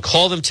Coogie Point.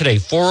 Call them today,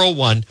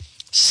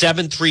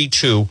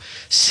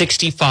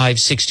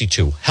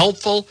 401-732-6562.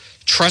 Helpful,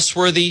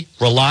 trustworthy,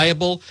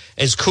 reliable.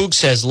 As Coog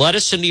says, let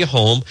us into your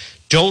home.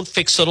 Don't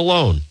fix it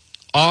alone.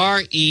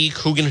 R.E.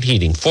 Coogan and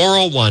Heating,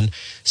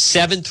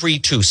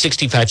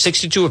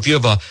 401-732-6562. If you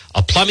have a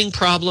plumbing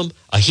problem,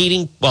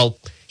 heating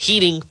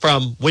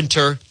from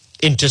winter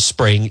into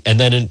spring, and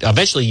then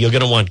eventually you're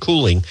going to want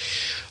cooling,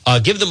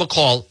 give them a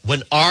call.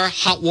 When our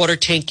hot water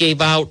tank gave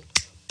out,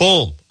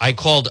 boom, I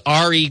called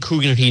R.E.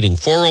 Coogan and Heating,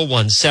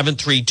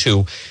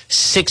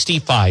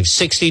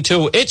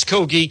 401-732-6562. It's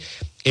Coogie.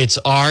 It's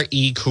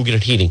R.E. Coogan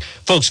and Heating.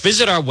 Folks,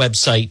 visit our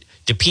website,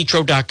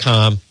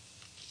 DePetro.com.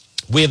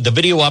 We have the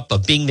video up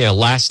of being there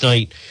last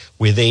night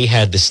where they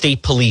had the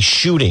state police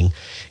shooting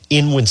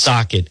in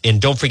Woonsocket.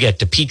 And don't forget,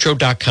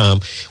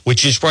 DePetro.com,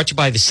 which is brought to you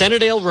by the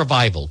Centerdale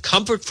Revival,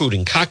 comfort food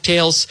and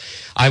cocktails.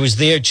 I was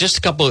there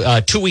just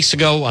 2 weeks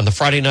ago on the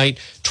Friday night,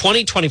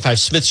 2025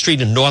 Smith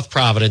Street in North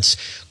Providence.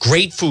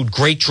 Great food,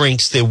 great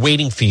drinks. They're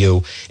waiting for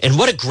you. And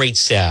what a great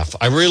staff.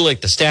 I really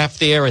like the staff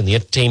there and the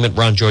entertainment,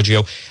 Ron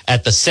Giorgio,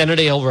 at the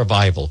Centerdale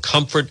Revival,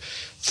 comfort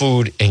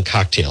food and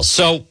cocktails.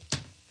 So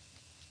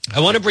I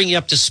want to bring you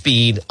up to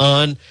speed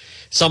on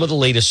some of the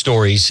latest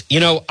stories. You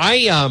know,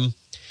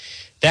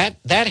 that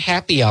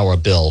happy hour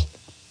bill,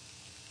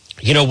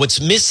 you know,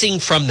 what's missing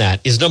from that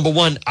is, number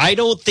one, I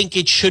don't think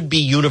it should be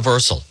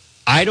universal.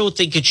 I don't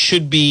think it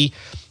should be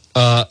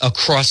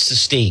across the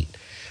state.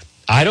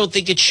 I don't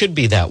think it should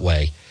be that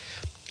way.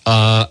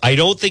 I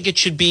don't think it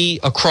should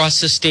be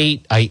across the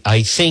state.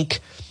 I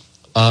think,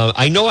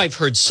 I know I've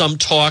heard some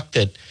talk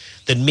that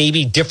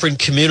maybe different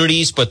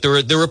communities, but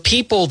there are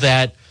people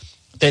that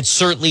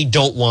certainly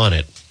don't want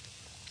it.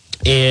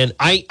 And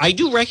I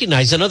do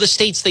recognize in other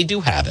states they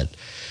do have it.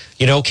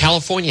 You know,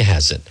 California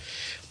has it.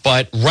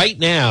 But right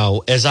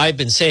now, as I've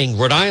been saying,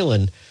 Rhode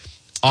Island,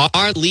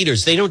 our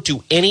leaders, they don't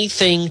do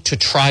anything to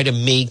try to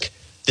make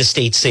the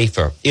state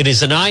safer. It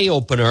is an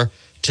eye-opener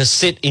to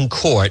sit in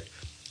court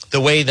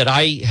the way that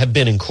I have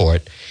been in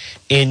court,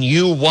 and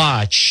you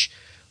watch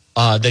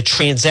the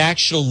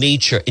transactional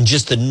nature and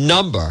just the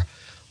number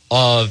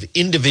of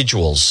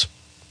individuals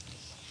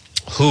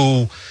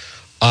who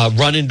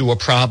run into a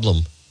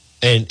problem,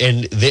 and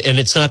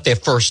it's not their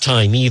first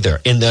time either.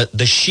 And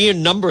the sheer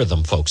number of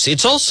them, folks.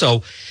 It's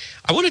also,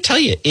 I want to tell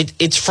you,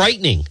 it's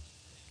frightening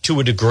to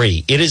a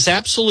degree. It is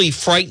absolutely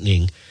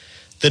frightening,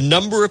 the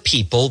number of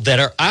people that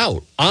are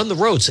out on the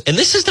roads. And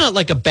this is not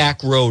like a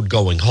back road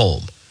going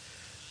home.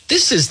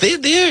 This is,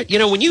 they're you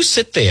know, when you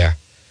sit there,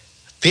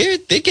 they're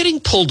getting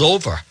pulled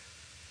over.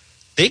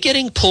 They're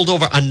getting pulled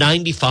over on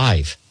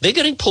 95. They're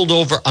getting pulled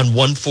over on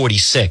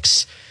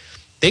 146.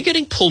 They're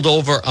getting pulled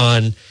over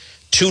on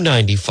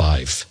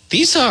 295.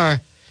 These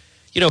are,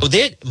 you know,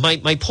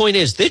 my point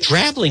is they're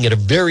traveling at a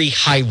very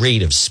high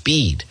rate of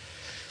speed.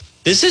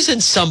 This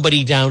isn't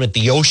somebody down at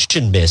the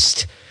Ocean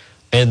Mist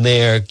and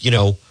they're, you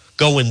know,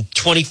 going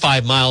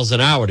 25 miles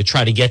an hour to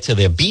try to get to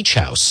their beach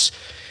house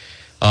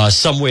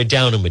somewhere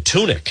down in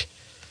Matunic.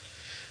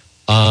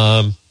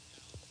 All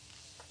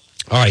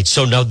right,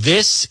 so now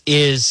this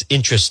is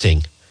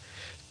interesting.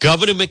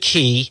 Governor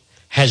McKee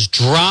has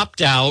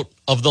dropped out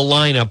of the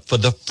lineup for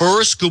the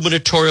first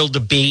gubernatorial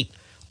debate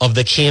of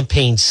the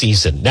campaign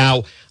season.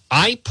 Now,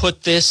 I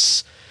put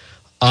this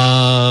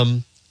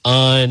on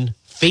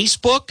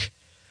Facebook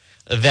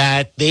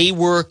that they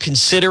were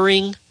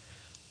considering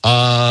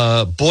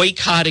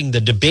boycotting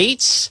the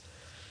debates,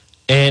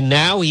 and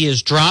now he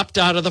has dropped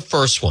out of the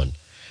first one.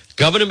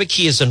 Governor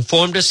McKee has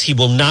informed us he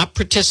will not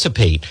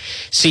participate.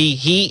 See,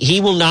 he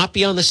will not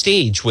be on the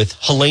stage with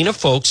Helena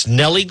Foulkes,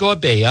 Nellie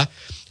Gorbea.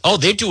 Oh,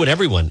 they're doing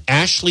everyone.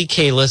 Ashley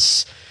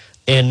Kalis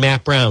and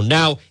Matt Brown.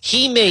 Now,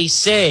 he may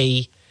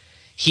say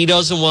he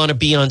doesn't want to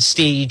be on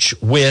stage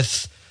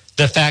with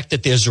the fact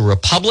that there's a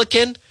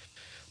Republican.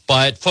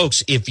 But,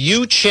 folks, if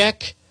you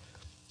check,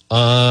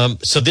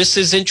 so this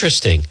is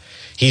interesting.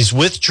 He's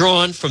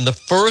withdrawn from the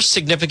first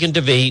significant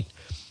debate.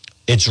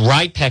 It's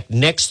RIPEC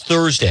next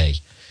Thursday.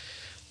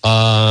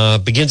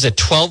 Begins at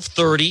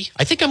 12:30.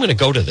 I think I'm going to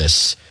go to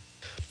this.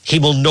 He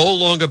will no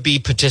longer be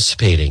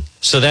participating.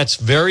 So that's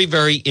very,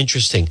 very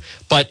interesting.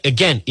 But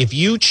again, if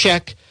you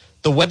check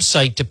the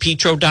website,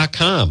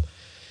 DePetro.com,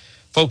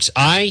 folks,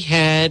 I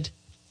had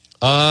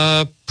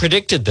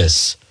predicted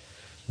this,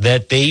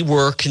 that they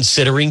were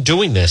considering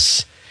doing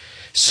this.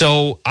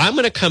 So I'm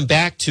going to come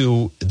back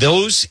to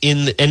those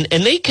and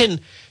they can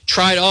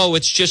try,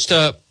 it's just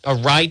a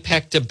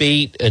RIPEC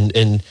debate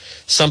and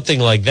something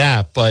like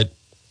that. But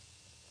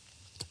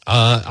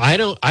I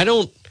don't.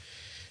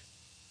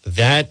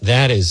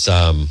 That is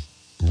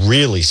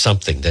really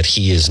something that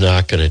he is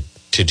not going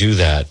to do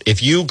that.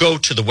 If you go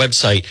to the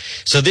website,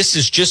 so this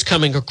is just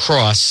coming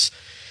across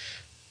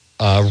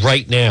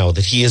right now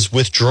that he is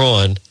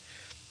withdrawn,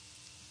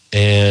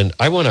 and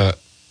I want to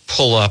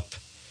pull up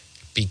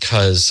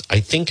because I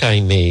think I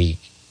may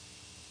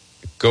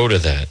go to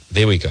that.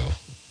 There we go.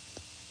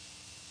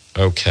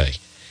 Okay.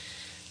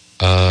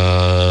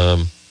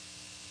 We'll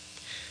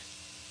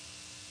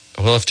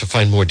have to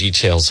find more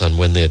details on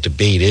when their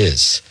debate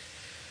is.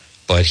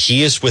 But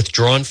he is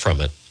withdrawn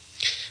from it.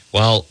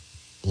 Well,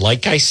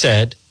 like I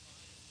said,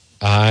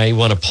 I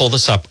want to pull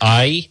this up.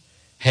 I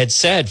had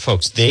said,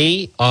 folks,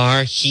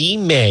 he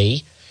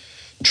may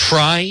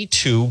try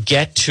to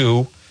get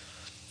to,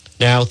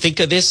 now think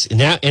of this,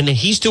 now, and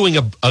he's doing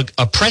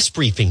a press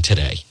briefing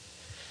today.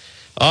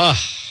 I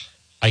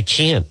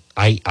can't.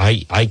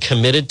 I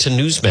committed to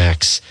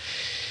Newsmax.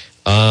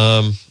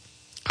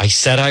 I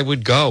said I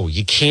would go.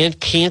 You can't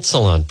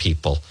cancel on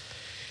people.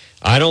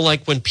 I don't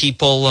like when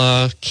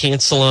people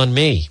cancel on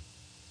me.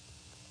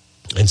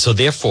 And so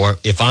therefore,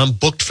 if I'm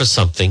booked for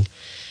something,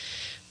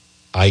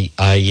 we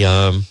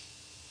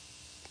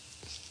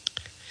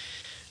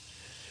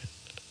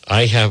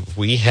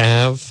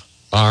have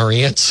our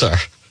answer.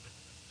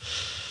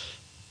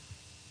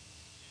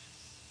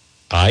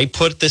 I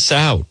put this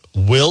out.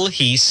 Will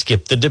he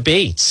skip the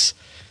debates?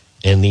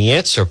 And the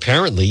answer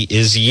apparently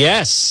is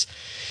yes.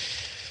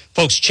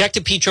 Folks, check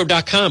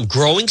DePetro.com.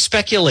 Growing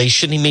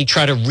speculation he may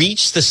try to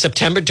reach the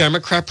September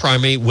Democrat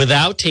primary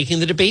without taking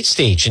the debate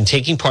stage and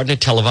taking part in a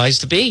televised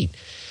debate.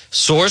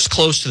 Source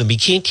close to the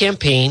McKeon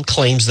campaign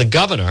claims the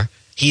governor,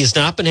 he has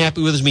not been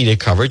happy with his media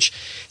coverage,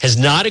 has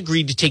not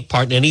agreed to take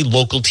part in any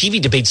local TV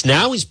debates.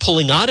 Now he's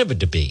pulling out of a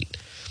debate.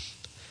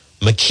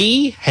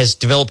 McKee has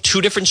developed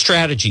two different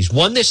strategies.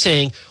 One, they're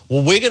saying,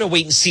 well, we're going to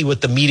wait and see what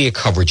the media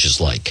coverage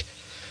is like.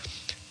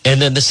 And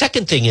then the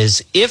second thing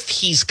is, if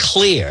he's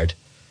cleared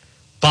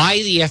by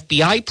the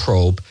FBI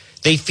probe,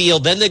 they feel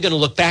then they're going to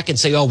look back and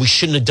say, oh, we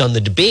shouldn't have done the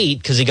debate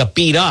because he got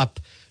beat up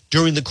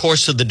during the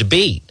course of the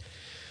debate.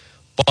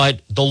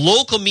 But the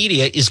local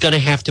media is going to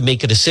have to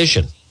make a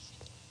decision.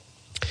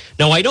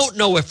 Now, I don't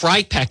know if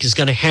RIPAC is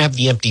going to have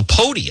the empty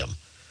podium,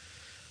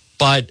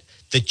 but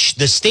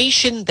the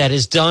station that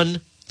has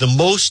done the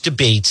most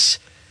debates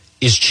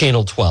is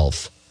Channel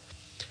 12.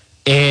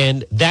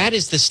 And that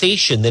is the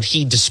station that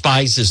he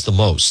despises the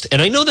most.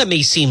 And I know that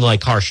may seem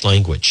like harsh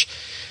language,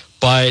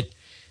 but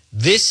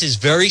this is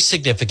very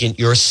significant.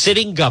 You're a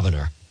sitting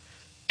governor.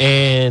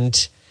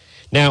 And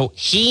now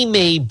he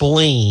may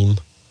blame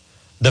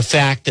the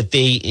fact that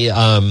they're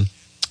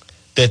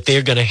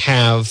going to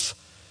have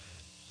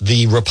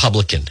the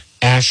Republican,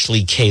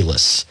 Ashley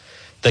Kalis.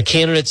 The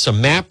candidates are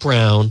Matt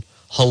Brown,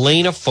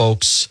 Helena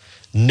Folks,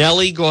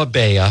 Nellie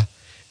Gorbea,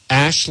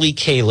 Ashley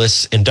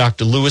Kalis, and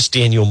Dr. Luis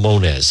Daniel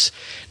Moniz.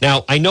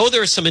 Now, I know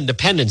there are some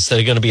independents that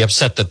are going to be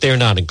upset that they're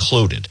not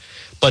included,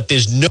 but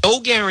there's no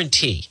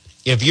guarantee.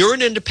 If you're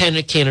an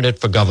independent candidate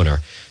for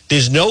governor,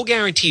 there's no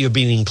guarantee you're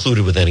being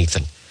included with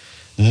anything.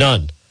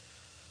 None.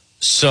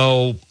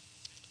 So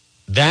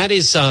that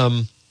is,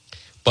 that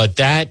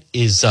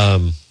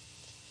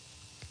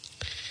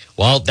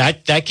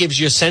gives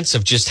you a sense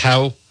of just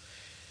how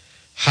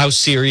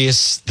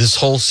serious this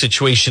whole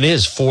situation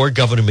is for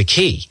Governor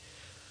McKee.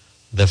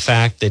 The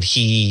fact that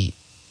he's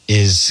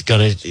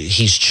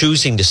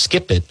choosing to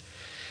skip it.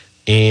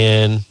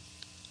 And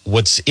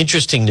what's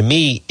interesting to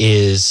me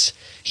is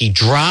he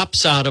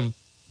drops out of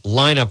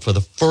lineup for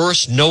the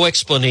first, no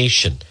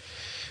explanation.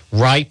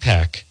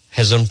 RIPAC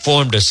has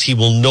informed us he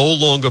will no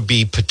longer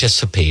be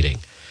participating.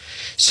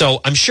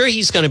 So I'm sure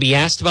he's going to be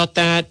asked about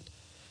that.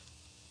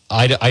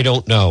 I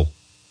don't know.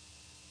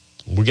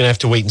 We're going to have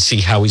to wait and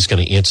see how he's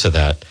going to answer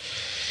that.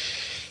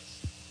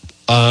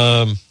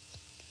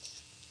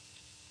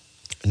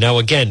 Now,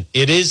 again,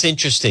 it is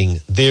interesting.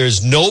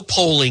 There's no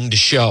polling to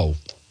show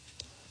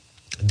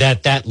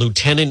that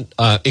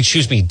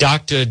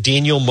Dr.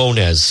 Daniel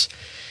Moniz,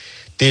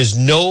 there's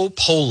no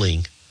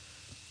polling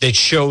that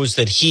shows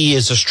that he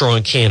is a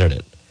strong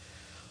candidate,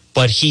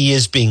 but he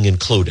is being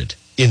included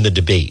in the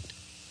debate.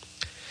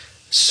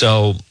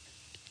 So,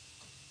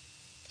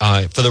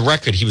 for the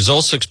record, he was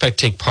also expected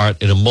to take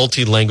part in a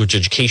multi-language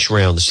education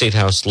round in the State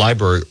House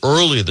Library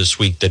earlier this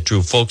week that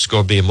drew Folks,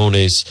 Gorbea,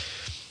 Moniz,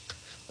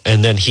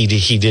 and then he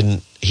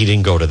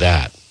didn't go to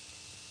that.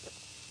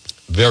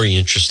 Very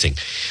interesting.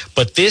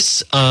 But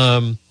this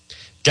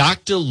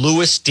Dr.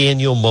 Luis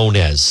Daniel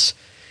Moniz,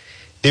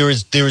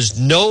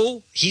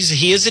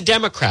 he is a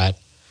Democrat,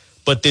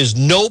 but there's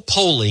no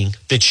polling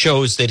that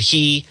shows that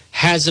he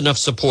has enough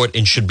support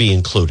and should be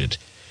included.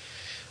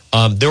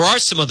 There are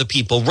some other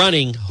people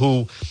running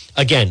who,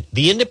 again,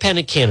 the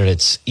independent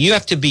candidates, you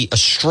have to be a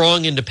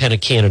strong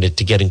independent candidate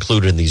to get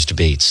included in these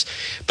debates.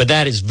 But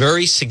that is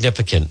very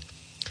significant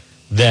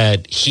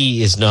that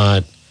he is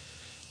not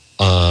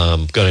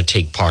going to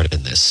take part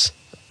in this.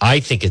 I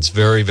think it's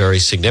very, very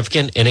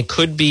significant, and it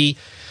could be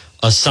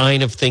a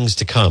sign of things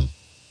to come.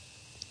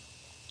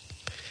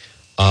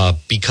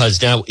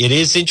 Because now it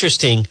is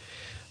interesting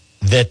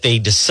that they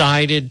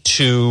decided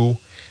to,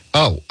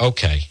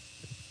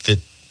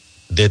 that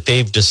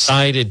they've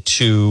decided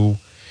to,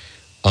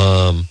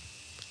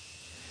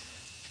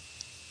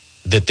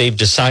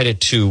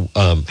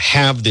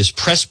 have this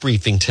press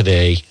briefing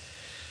today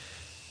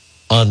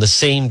on the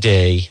same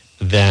day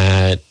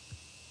that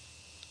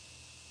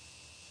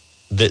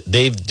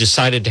they've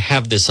decided to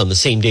have this on the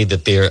same day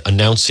that they're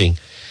announcing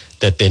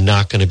that they're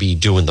not going to be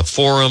doing the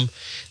forum.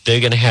 They're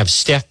going to have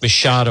Steph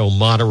Machado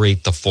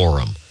moderate the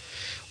forum.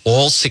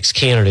 All 6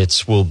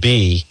 candidates will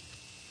be,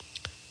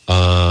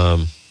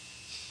 there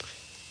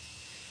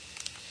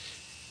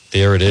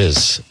it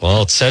is.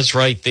 Well, it says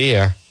right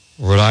there,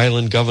 Rhode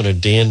Island Governor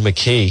Dan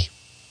McKee.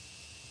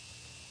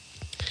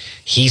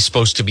 He's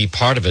supposed to be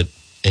part of it,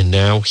 and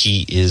now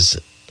he is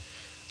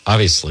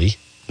obviously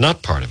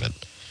not part of it.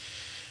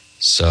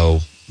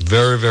 So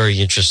very, very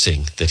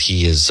interesting that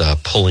he is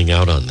pulling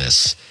out on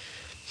this.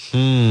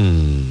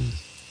 I'm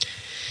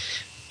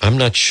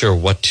not sure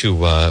what to...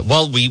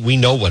 well, we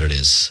know what it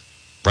is,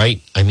 right?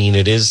 I mean,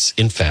 it is,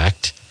 in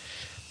fact,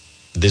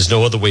 there's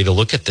no other way to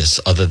look at this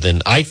other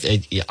than...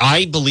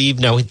 I believe,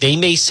 now, they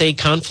may say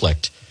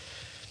conflict.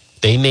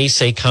 They may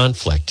say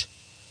conflict.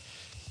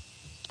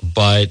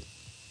 But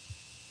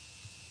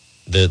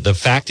the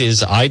fact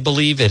is, I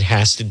believe it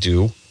has to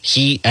do...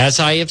 He, as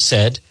I have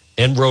said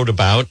and wrote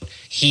about,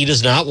 he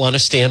does not want to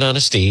stand on a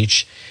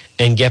stage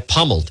and get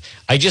pummeled.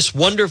 I just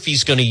wonder if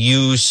he's going to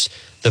use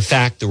the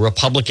fact the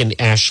Republican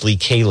Ashley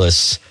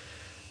Kalis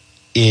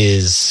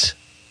is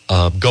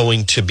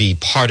going to be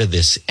part of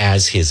this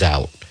as his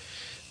out.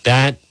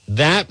 That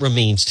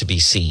remains to be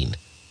seen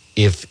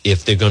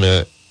if they're going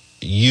to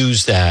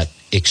use that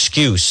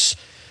excuse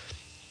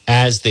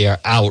as their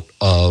out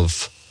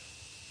of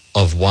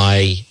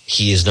why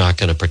he is not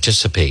going to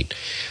participate.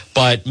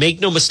 But make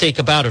no mistake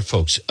about it,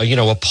 folks.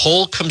 A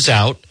poll comes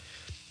out.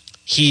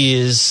 He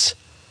is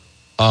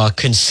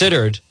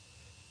considered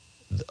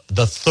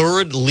the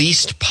 3rd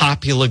least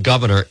popular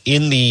governor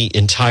in the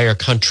entire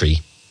country.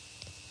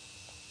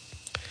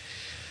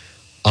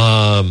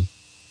 And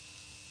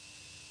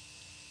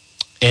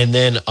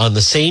then on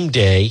the same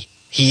day,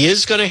 he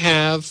is going to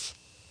have...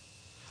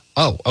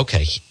 Oh,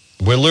 okay.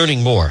 We're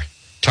learning more.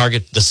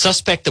 The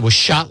suspect that was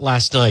shot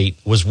last night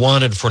was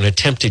wanted for an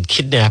attempted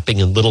kidnapping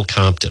in Little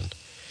Compton.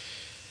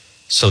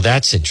 So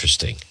that's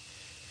interesting.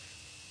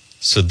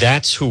 So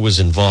that's who was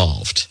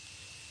involved.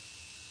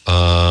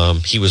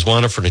 He was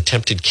wanted for an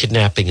attempted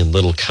kidnapping in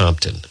Little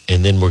Compton.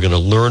 And then we're going to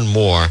learn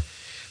more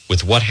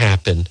with what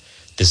happened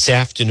this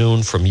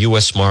afternoon from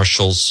U.S.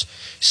 Marshals,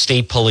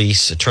 State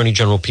Police, Attorney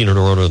General Peter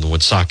Naroto, and the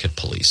Woonsocket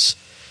Police.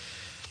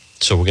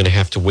 So we're going to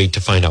have to wait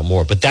to find out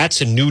more. But that's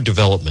a new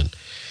development.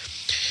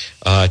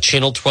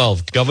 Channel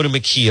 12, Governor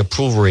McKee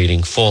approval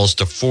rating falls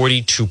to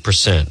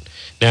 42%.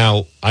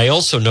 Now, I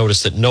also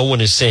noticed that no one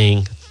is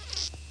saying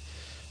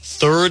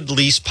 3rd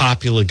least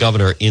popular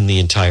governor in the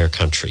entire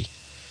country.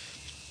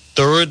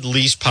 3rd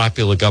least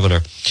popular governor.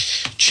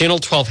 Channel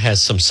 12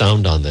 has some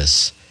sound on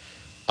this.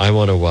 I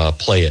want to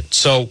play it.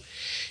 So,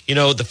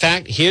 the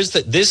fact,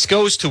 this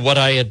goes to what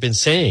I had been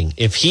saying.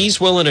 If he's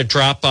willing to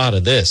drop out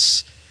of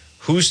this,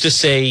 who's to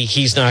say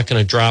he's not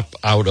going to drop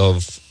out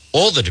of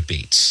all the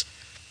debates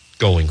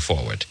going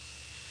forward?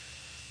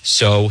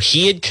 So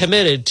he had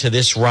committed to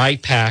this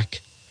RIPAC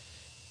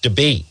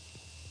debate.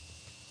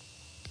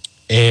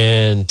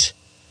 And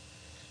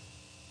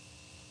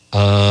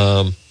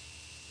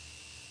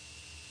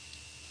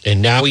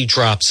now he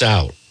drops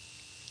out.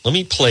 Let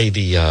me play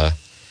the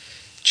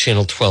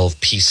Channel 12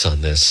 piece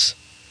on this.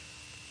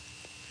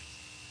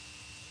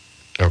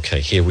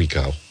 Okay, here we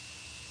go.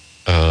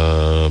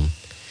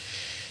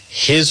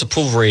 His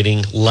approval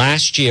rating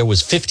last year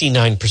was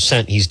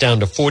 59%. He's down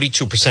to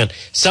 42%.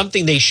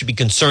 Something they should be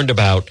concerned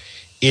about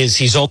is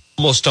he's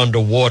almost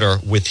underwater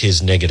with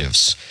his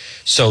negatives.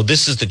 So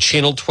this is the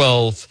Channel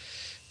 12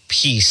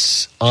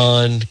 piece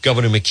on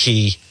Governor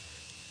McKee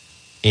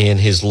and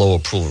his low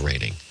approval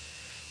rating.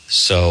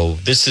 So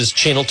this is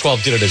Channel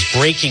 12 did it as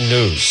breaking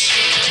news.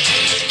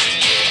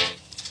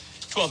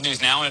 12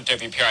 News Now and at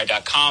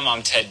WPRI.com.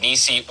 I'm Ted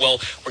Nesi. Well,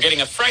 we're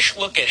getting a fresh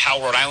look at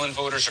how Rhode Island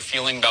voters are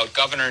feeling about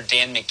Governor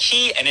Dan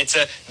McKee, and it's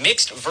a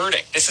mixed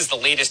verdict. This is the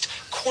latest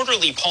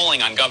quarterly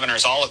polling on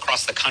governors all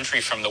across the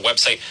country from the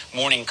website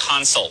Morning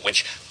Consult,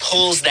 which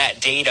pulls that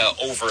data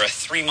over a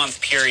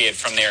 3-month period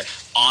from their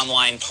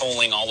online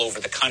polling all over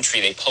the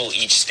country. They pull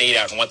each state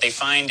out, and what they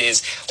find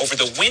is over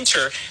the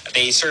winter,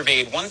 they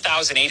surveyed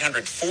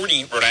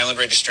 1,840 Rhode Island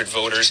registered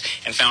voters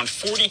and found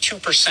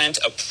 42%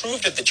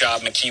 approved of the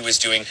job McKee was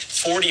doing,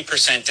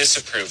 40%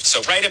 disapproved.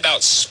 So right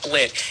about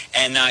split,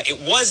 and it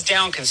was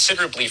down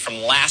considerably from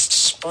last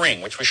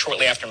spring, which was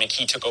shortly after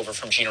McKee took over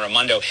from Gina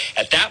Raimondo.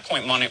 At that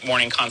point,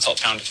 Morning Consult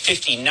found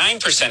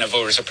 59% of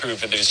voters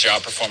approved of his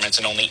job performance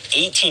and only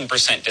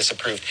 18%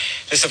 disapproved.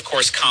 This, of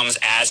course, comes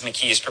as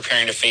McKee is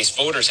preparing to face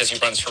voters as he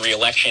runs for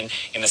re-election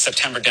in the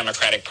September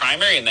Democratic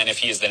primary, and then if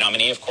he is the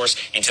nominee, of course,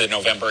 into the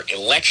November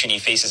election, he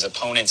faces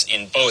opponents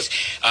in both.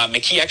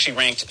 McKee actually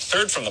ranked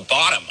 3rd from the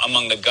bottom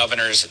among the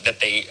governors that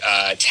they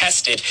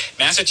tested.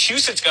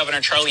 Massachusetts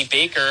Governor Charlie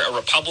Baker, a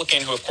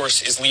Republican who, of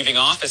course, is leaving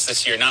office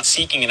this year, not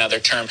seeking another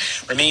term,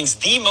 remains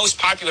the most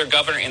popular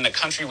governor in the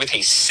country with a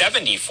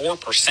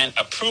 74%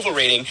 approval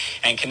rating,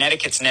 and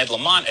Connecticut's Ned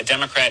Lamont, a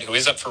Democrat who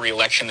is up for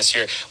re-election this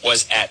year,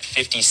 was at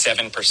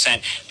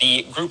 57%.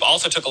 The group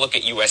also took a look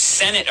at U.S.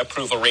 Senate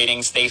approval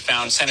ratings, they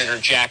found Senator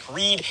Jack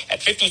Reed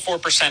at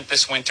 54%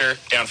 this winter,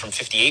 down from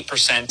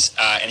 58%,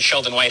 and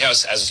Sheldon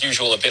Whitehouse, as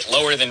usual, a bit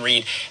lower than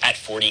Reed at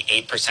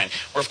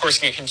 48%. We're, of course,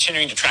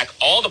 continuing to track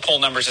all the poll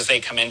numbers as they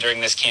come in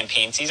during this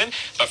campaign season.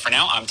 But for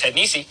now, I'm Ted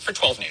Nesi for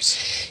 12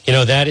 News. You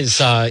know, that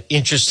is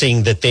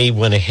interesting that they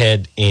went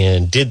ahead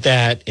and did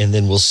that, and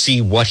then we'll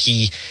see what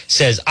he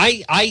says.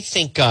 I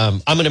think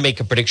I'm going to make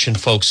a prediction,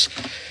 folks.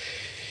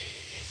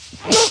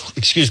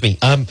 Excuse me.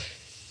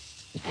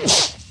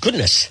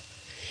 Goodness.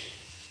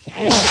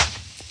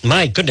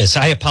 My goodness,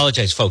 I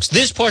apologize, folks.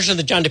 This portion of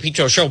the John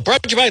DePetro Show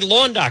brought to you by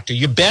Lawn Doctor,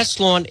 your best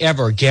lawn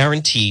ever,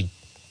 guaranteed.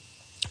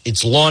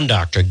 It's Lawn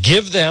Doctor.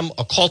 Give them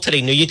a call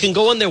today. Now, you can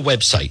go on their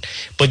website,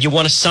 but you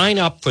want to sign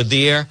up for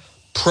their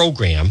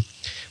program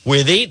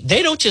where they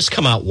don't just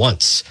come out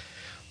once.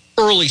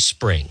 Early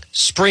spring,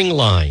 spring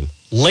lime,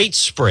 late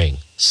spring,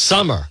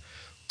 summer,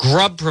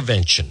 grub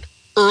prevention,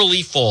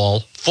 early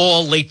fall,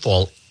 late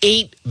fall,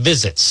 8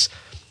 visits.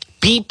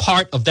 Be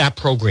part of that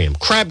program.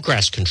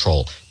 Crabgrass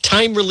control,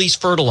 time-release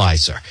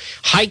fertilizer,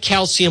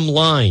 high-calcium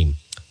lime,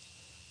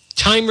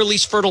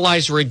 time-release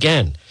fertilizer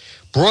again,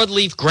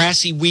 broadleaf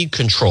grassy weed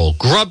control,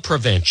 grub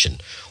prevention,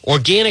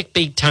 organic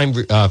bait time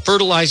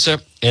fertilizer,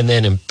 and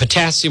then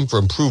potassium for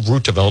improved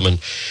root development.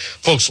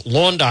 Folks,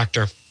 Lawn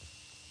Doctor,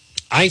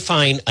 I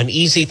find an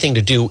easy thing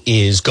to do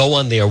is go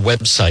on their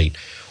website,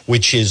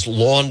 which is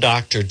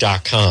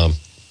lawndoctor.com.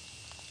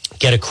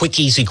 Get a quick,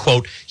 easy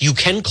quote. You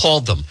can call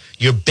them.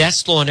 Your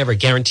best lawn ever,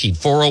 guaranteed.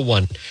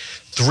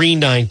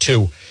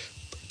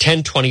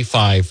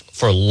 401-392-1025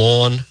 for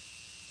Lawn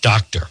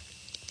Doctor.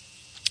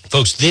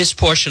 Folks, this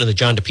portion of the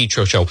John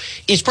DePetro Show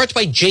is brought to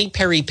you by J.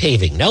 Perry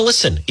Paving. Now,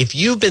 listen, if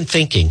you've been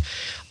thinking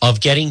of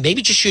getting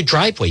maybe just your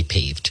driveway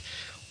paved,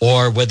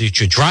 or whether it's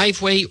your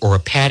driveway or a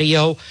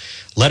patio,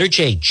 letter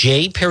J,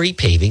 J. Perry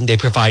Paving. They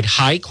provide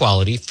high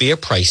quality, fair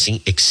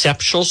pricing,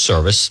 exceptional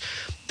service.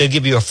 They'll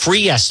give you a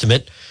free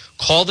estimate.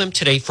 Call them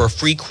today for a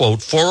free quote,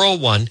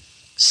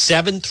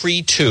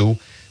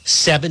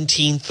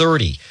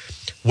 401-732-1730.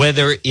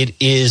 Whether it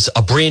is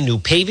a brand new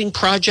paving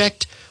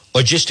project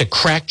or just a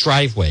cracked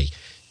driveway,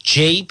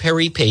 J.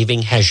 Perry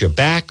Paving has your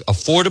back.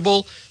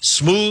 Affordable,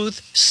 smooth,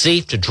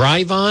 safe to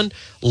drive on,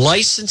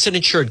 licensed and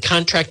insured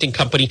contracting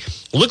company.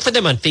 Look for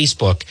them on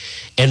Facebook.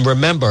 And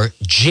remember,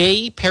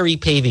 J. Perry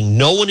Paving,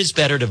 no one is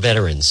better to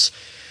veterans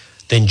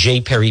than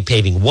J. Perry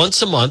Paving.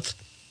 Once a month,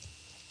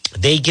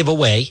 they give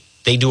away,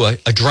 they do a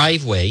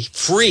driveway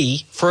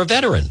free for a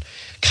veteran.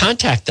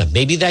 Contact them.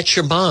 Maybe that's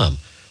your mom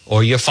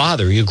or your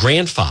father or your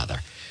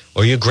grandfather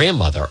or your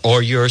grandmother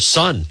or your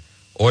son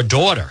or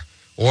daughter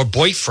or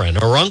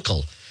boyfriend or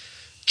uncle.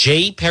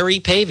 J.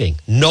 Perry Paving.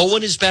 No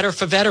one is better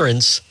for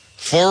veterans.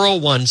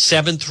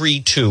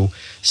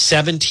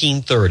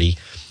 401-732-1730.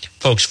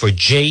 Folks, for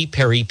J.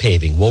 Perry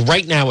Paving. Well,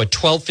 right now at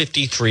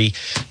 12:53,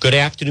 good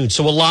afternoon.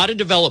 So a lot of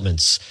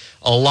developments,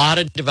 a lot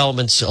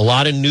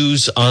of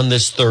news on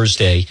this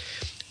Thursday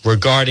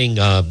regarding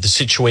the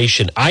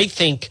situation. I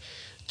think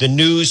the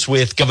news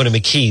with Governor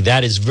McKee,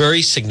 that is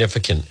very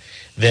significant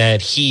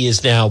that he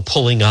is now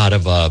pulling out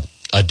of a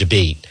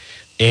debate.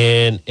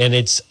 And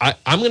it's,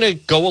 I'm going to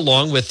go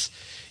along with,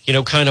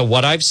 kind of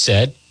what I've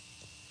said.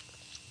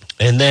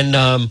 And then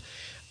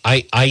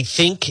I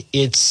think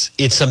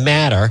it's a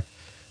matter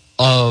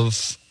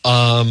of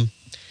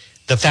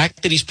the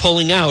fact that he's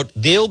pulling out.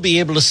 They'll be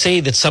able to say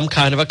that some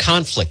kind of a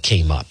conflict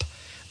came up.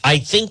 I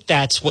think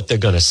that's what they're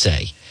going to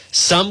say.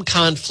 Some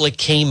conflict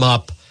came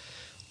up.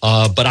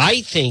 But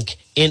I think,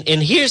 and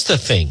here's the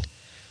thing.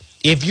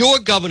 If you're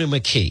Governor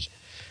McKee,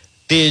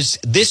 there's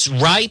this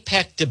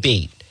RIPEC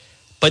debate.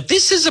 But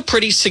this is a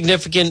pretty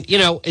significant,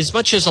 as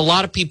much as a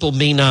lot of people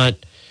may not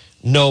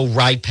know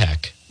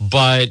RIPEC,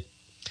 but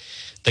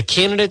the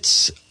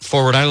candidates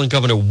for Rhode Island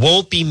governor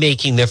won't be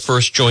making their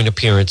first joint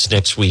appearance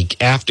next week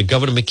after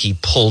Governor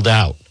McKee pulled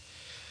out.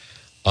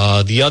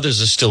 The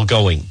others are still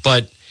going.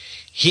 But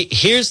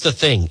here's the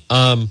thing.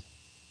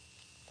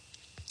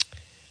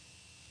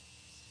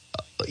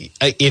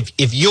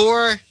 If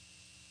you're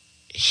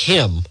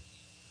him,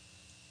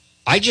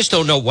 I just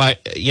don't know why,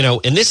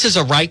 and this is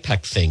a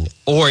RIPEC thing,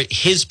 or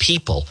his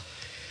people,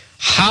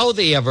 how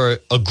they ever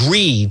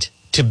agreed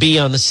to be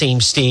on the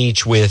same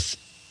stage with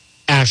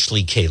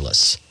Ashley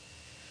Kalis.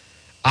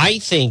 I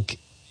think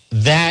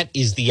that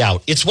is the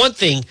out. It's one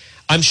thing,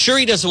 I'm sure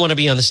he doesn't want to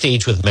be on the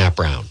stage with Matt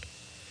Brown.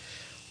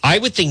 I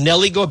would think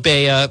Nellie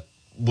Gorbea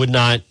would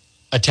not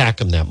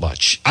attack him that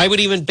much. I would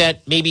even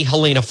bet maybe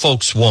Helena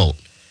Folks won't.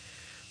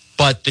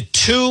 But the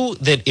two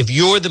that, if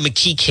you're the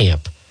McKee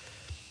camp,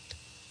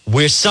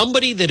 where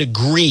somebody that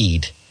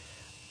agreed,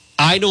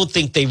 I don't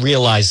think they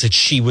realized that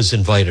she was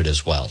invited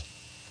as well.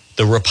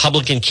 The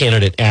Republican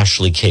candidate,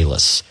 Ashley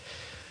Kalis.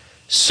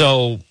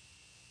 So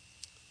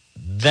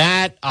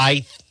that,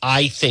 I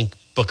think,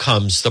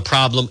 becomes the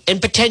problem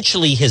and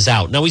potentially his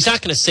out. Now, he's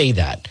not going to say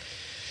that.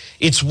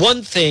 It's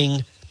one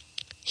thing,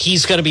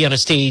 he's going to be on a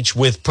stage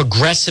with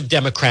progressive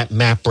Democrat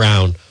Matt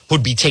Brown,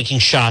 who'd be taking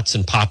shots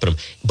and popping them.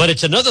 But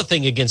it's another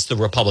thing against the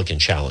Republican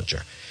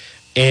challenger.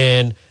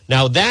 And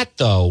now that,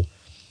 though,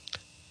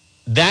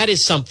 that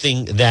is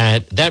something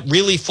that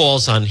really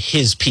falls on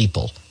his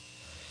people.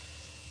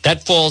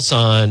 That falls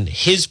on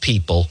his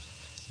people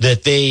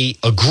that they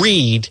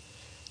agreed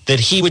that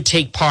he would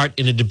take part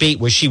in a debate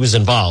where she was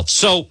involved.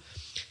 So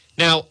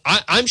now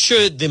I'm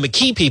sure the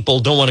McKee people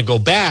don't want to go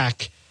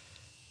back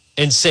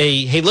and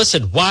say, hey,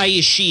 listen, why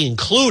is she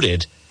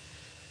included?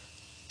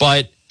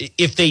 But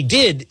if they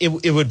did,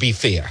 it would be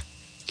fair.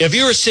 If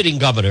you're a sitting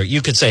governor,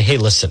 you could say, hey,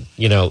 listen,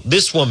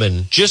 this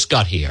woman just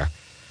got here,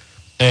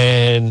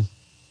 and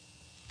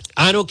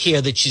I don't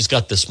care that she's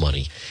got this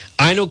money.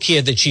 I don't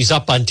care that she's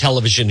up on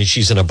television and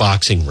she's in a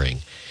boxing ring.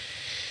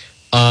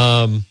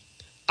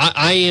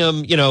 I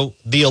am,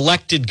 the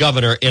elected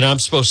governor, and I'm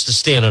supposed to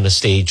stand on a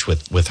stage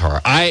with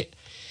her.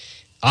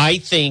 I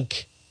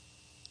think,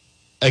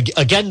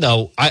 again,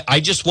 though, I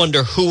just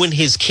wonder who in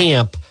his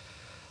camp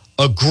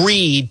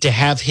agreed to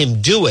have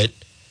him do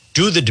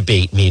the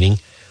debate meeting,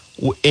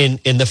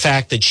 in the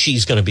fact that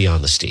she's going to be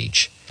on the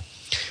stage.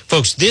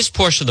 Folks, this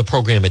portion of the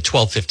program at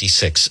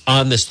 12:56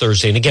 on this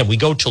Thursday, and again, we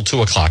go till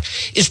 2 o'clock,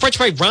 is brought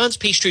to you by Ron's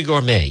Pastry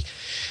Gourmet.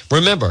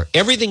 Remember,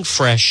 everything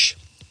fresh,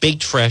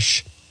 baked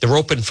fresh. They're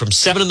open from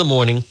 7 in the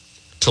morning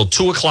till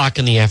 2 o'clock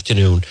in the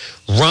afternoon.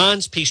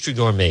 Ron's Pastry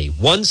Gourmet,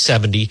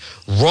 170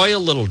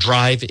 Royal Little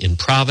Drive in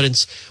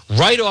Providence,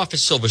 right off of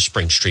Silver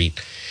Spring Street.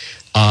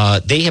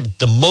 They have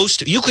the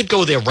most, you could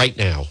go there right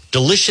now,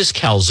 delicious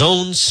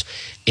calzones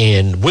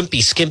and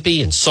wimpy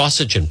skimpy and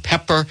sausage and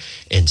pepper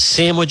and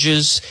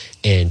sandwiches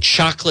and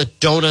chocolate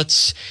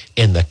donuts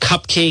and the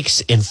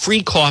cupcakes and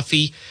free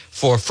coffee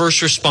for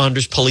first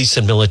responders, police,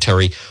 and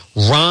military.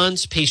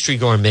 Ron's Pastry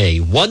Gourmet,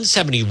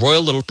 170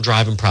 Royal Little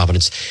Drive in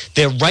Providence.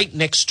 They're right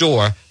next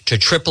door to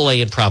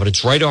AAA in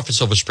Providence, right off of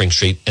Silver Spring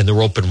Street, and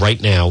they're open right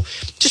now.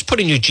 Just put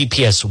in your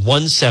GPS,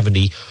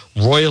 170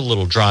 Royal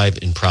Little Drive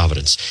in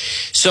Providence.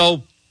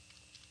 So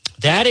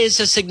that is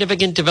a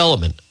significant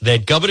development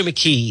that Governor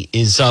McKee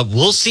is,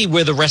 we'll see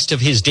where the rest of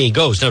his day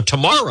goes. Now,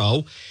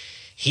 tomorrow,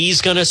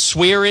 he's going to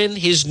swear in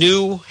his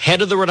new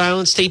head of the Rhode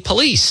Island State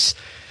Police,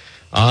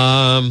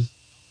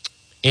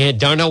 and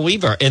Darnell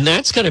Weaver. And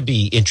that's going to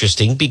be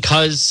interesting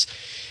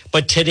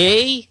but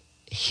today,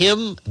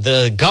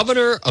 the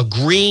governor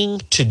agreeing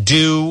to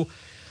do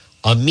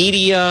a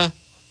media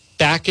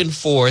back and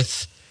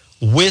forth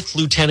with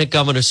Lieutenant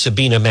Governor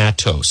Sabina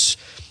Matos.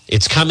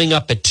 It's coming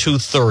up at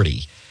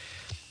 2:30.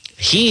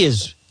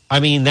 He's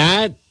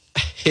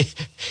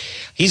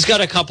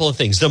got a couple of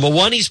things. Number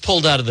one, he's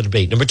pulled out of the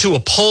debate. Number two, a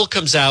poll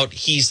comes out.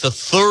 He's the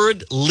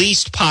third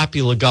least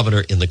popular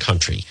governor in the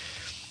country.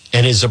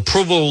 And his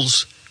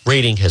approvals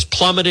rating has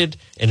plummeted,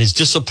 and his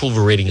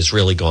disapproval rating has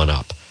really gone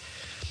up.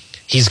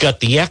 He's got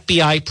the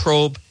FBI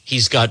probe.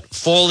 He's got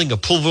falling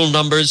approval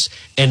numbers,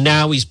 and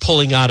now he's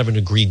pulling out of an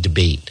agreed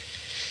debate.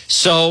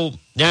 So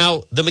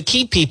now the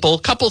McKee people,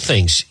 a couple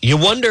things. You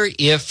wonder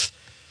if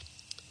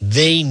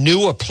they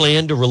knew or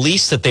planned to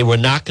release that they were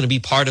not going to be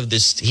part of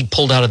this. He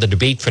pulled out of the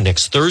debate for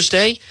next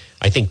Thursday.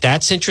 I think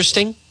that's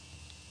interesting.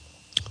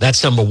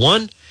 That's number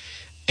one.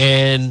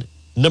 And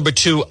number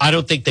two, I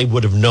don't think they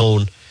would have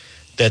known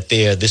that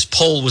this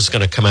poll was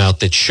going to come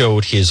out that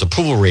showed his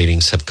approval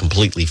ratings have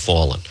completely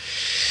fallen.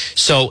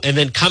 So, and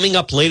then coming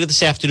up later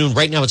this afternoon,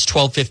 right now it's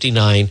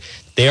 12:59,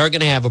 they are going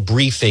to have a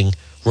briefing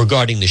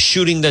regarding the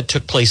shooting that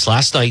took place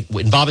last night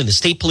involving the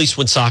State Police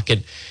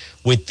Woonsocket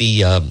with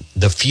the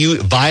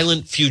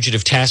Violent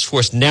Fugitive Task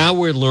Force. Now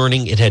we're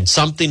learning it had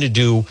something to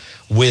do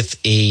with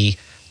a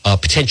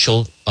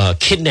potential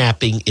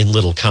kidnapping in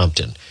Little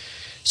Compton.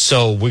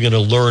 So we're going to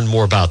learn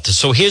more about this.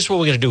 So here's what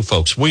we're going to do,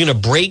 folks. We're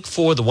going to break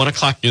for the 1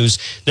 o'clock news.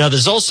 Now,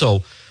 there's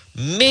also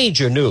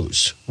major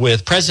news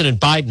with President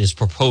Biden is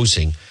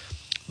proposing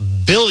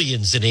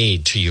billions in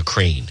aid to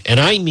Ukraine.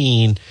 And I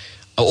mean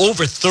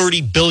over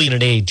 $30 billion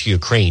in aid to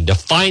Ukraine to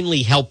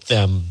finally help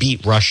them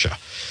beat Russia.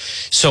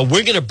 So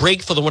we're going to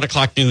break for the 1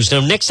 o'clock news.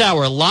 Now, next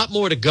hour, a lot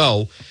more to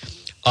go.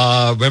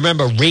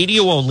 Remember,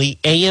 radio only,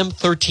 AM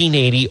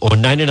 1380 or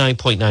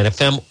 99.9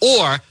 FM,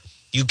 or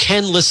you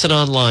can listen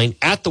online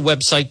at the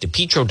website,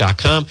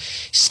 DePetro.com.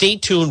 Stay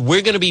tuned.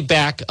 We're going to be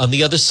back on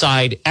the other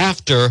side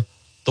after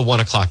the 1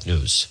 o'clock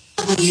news.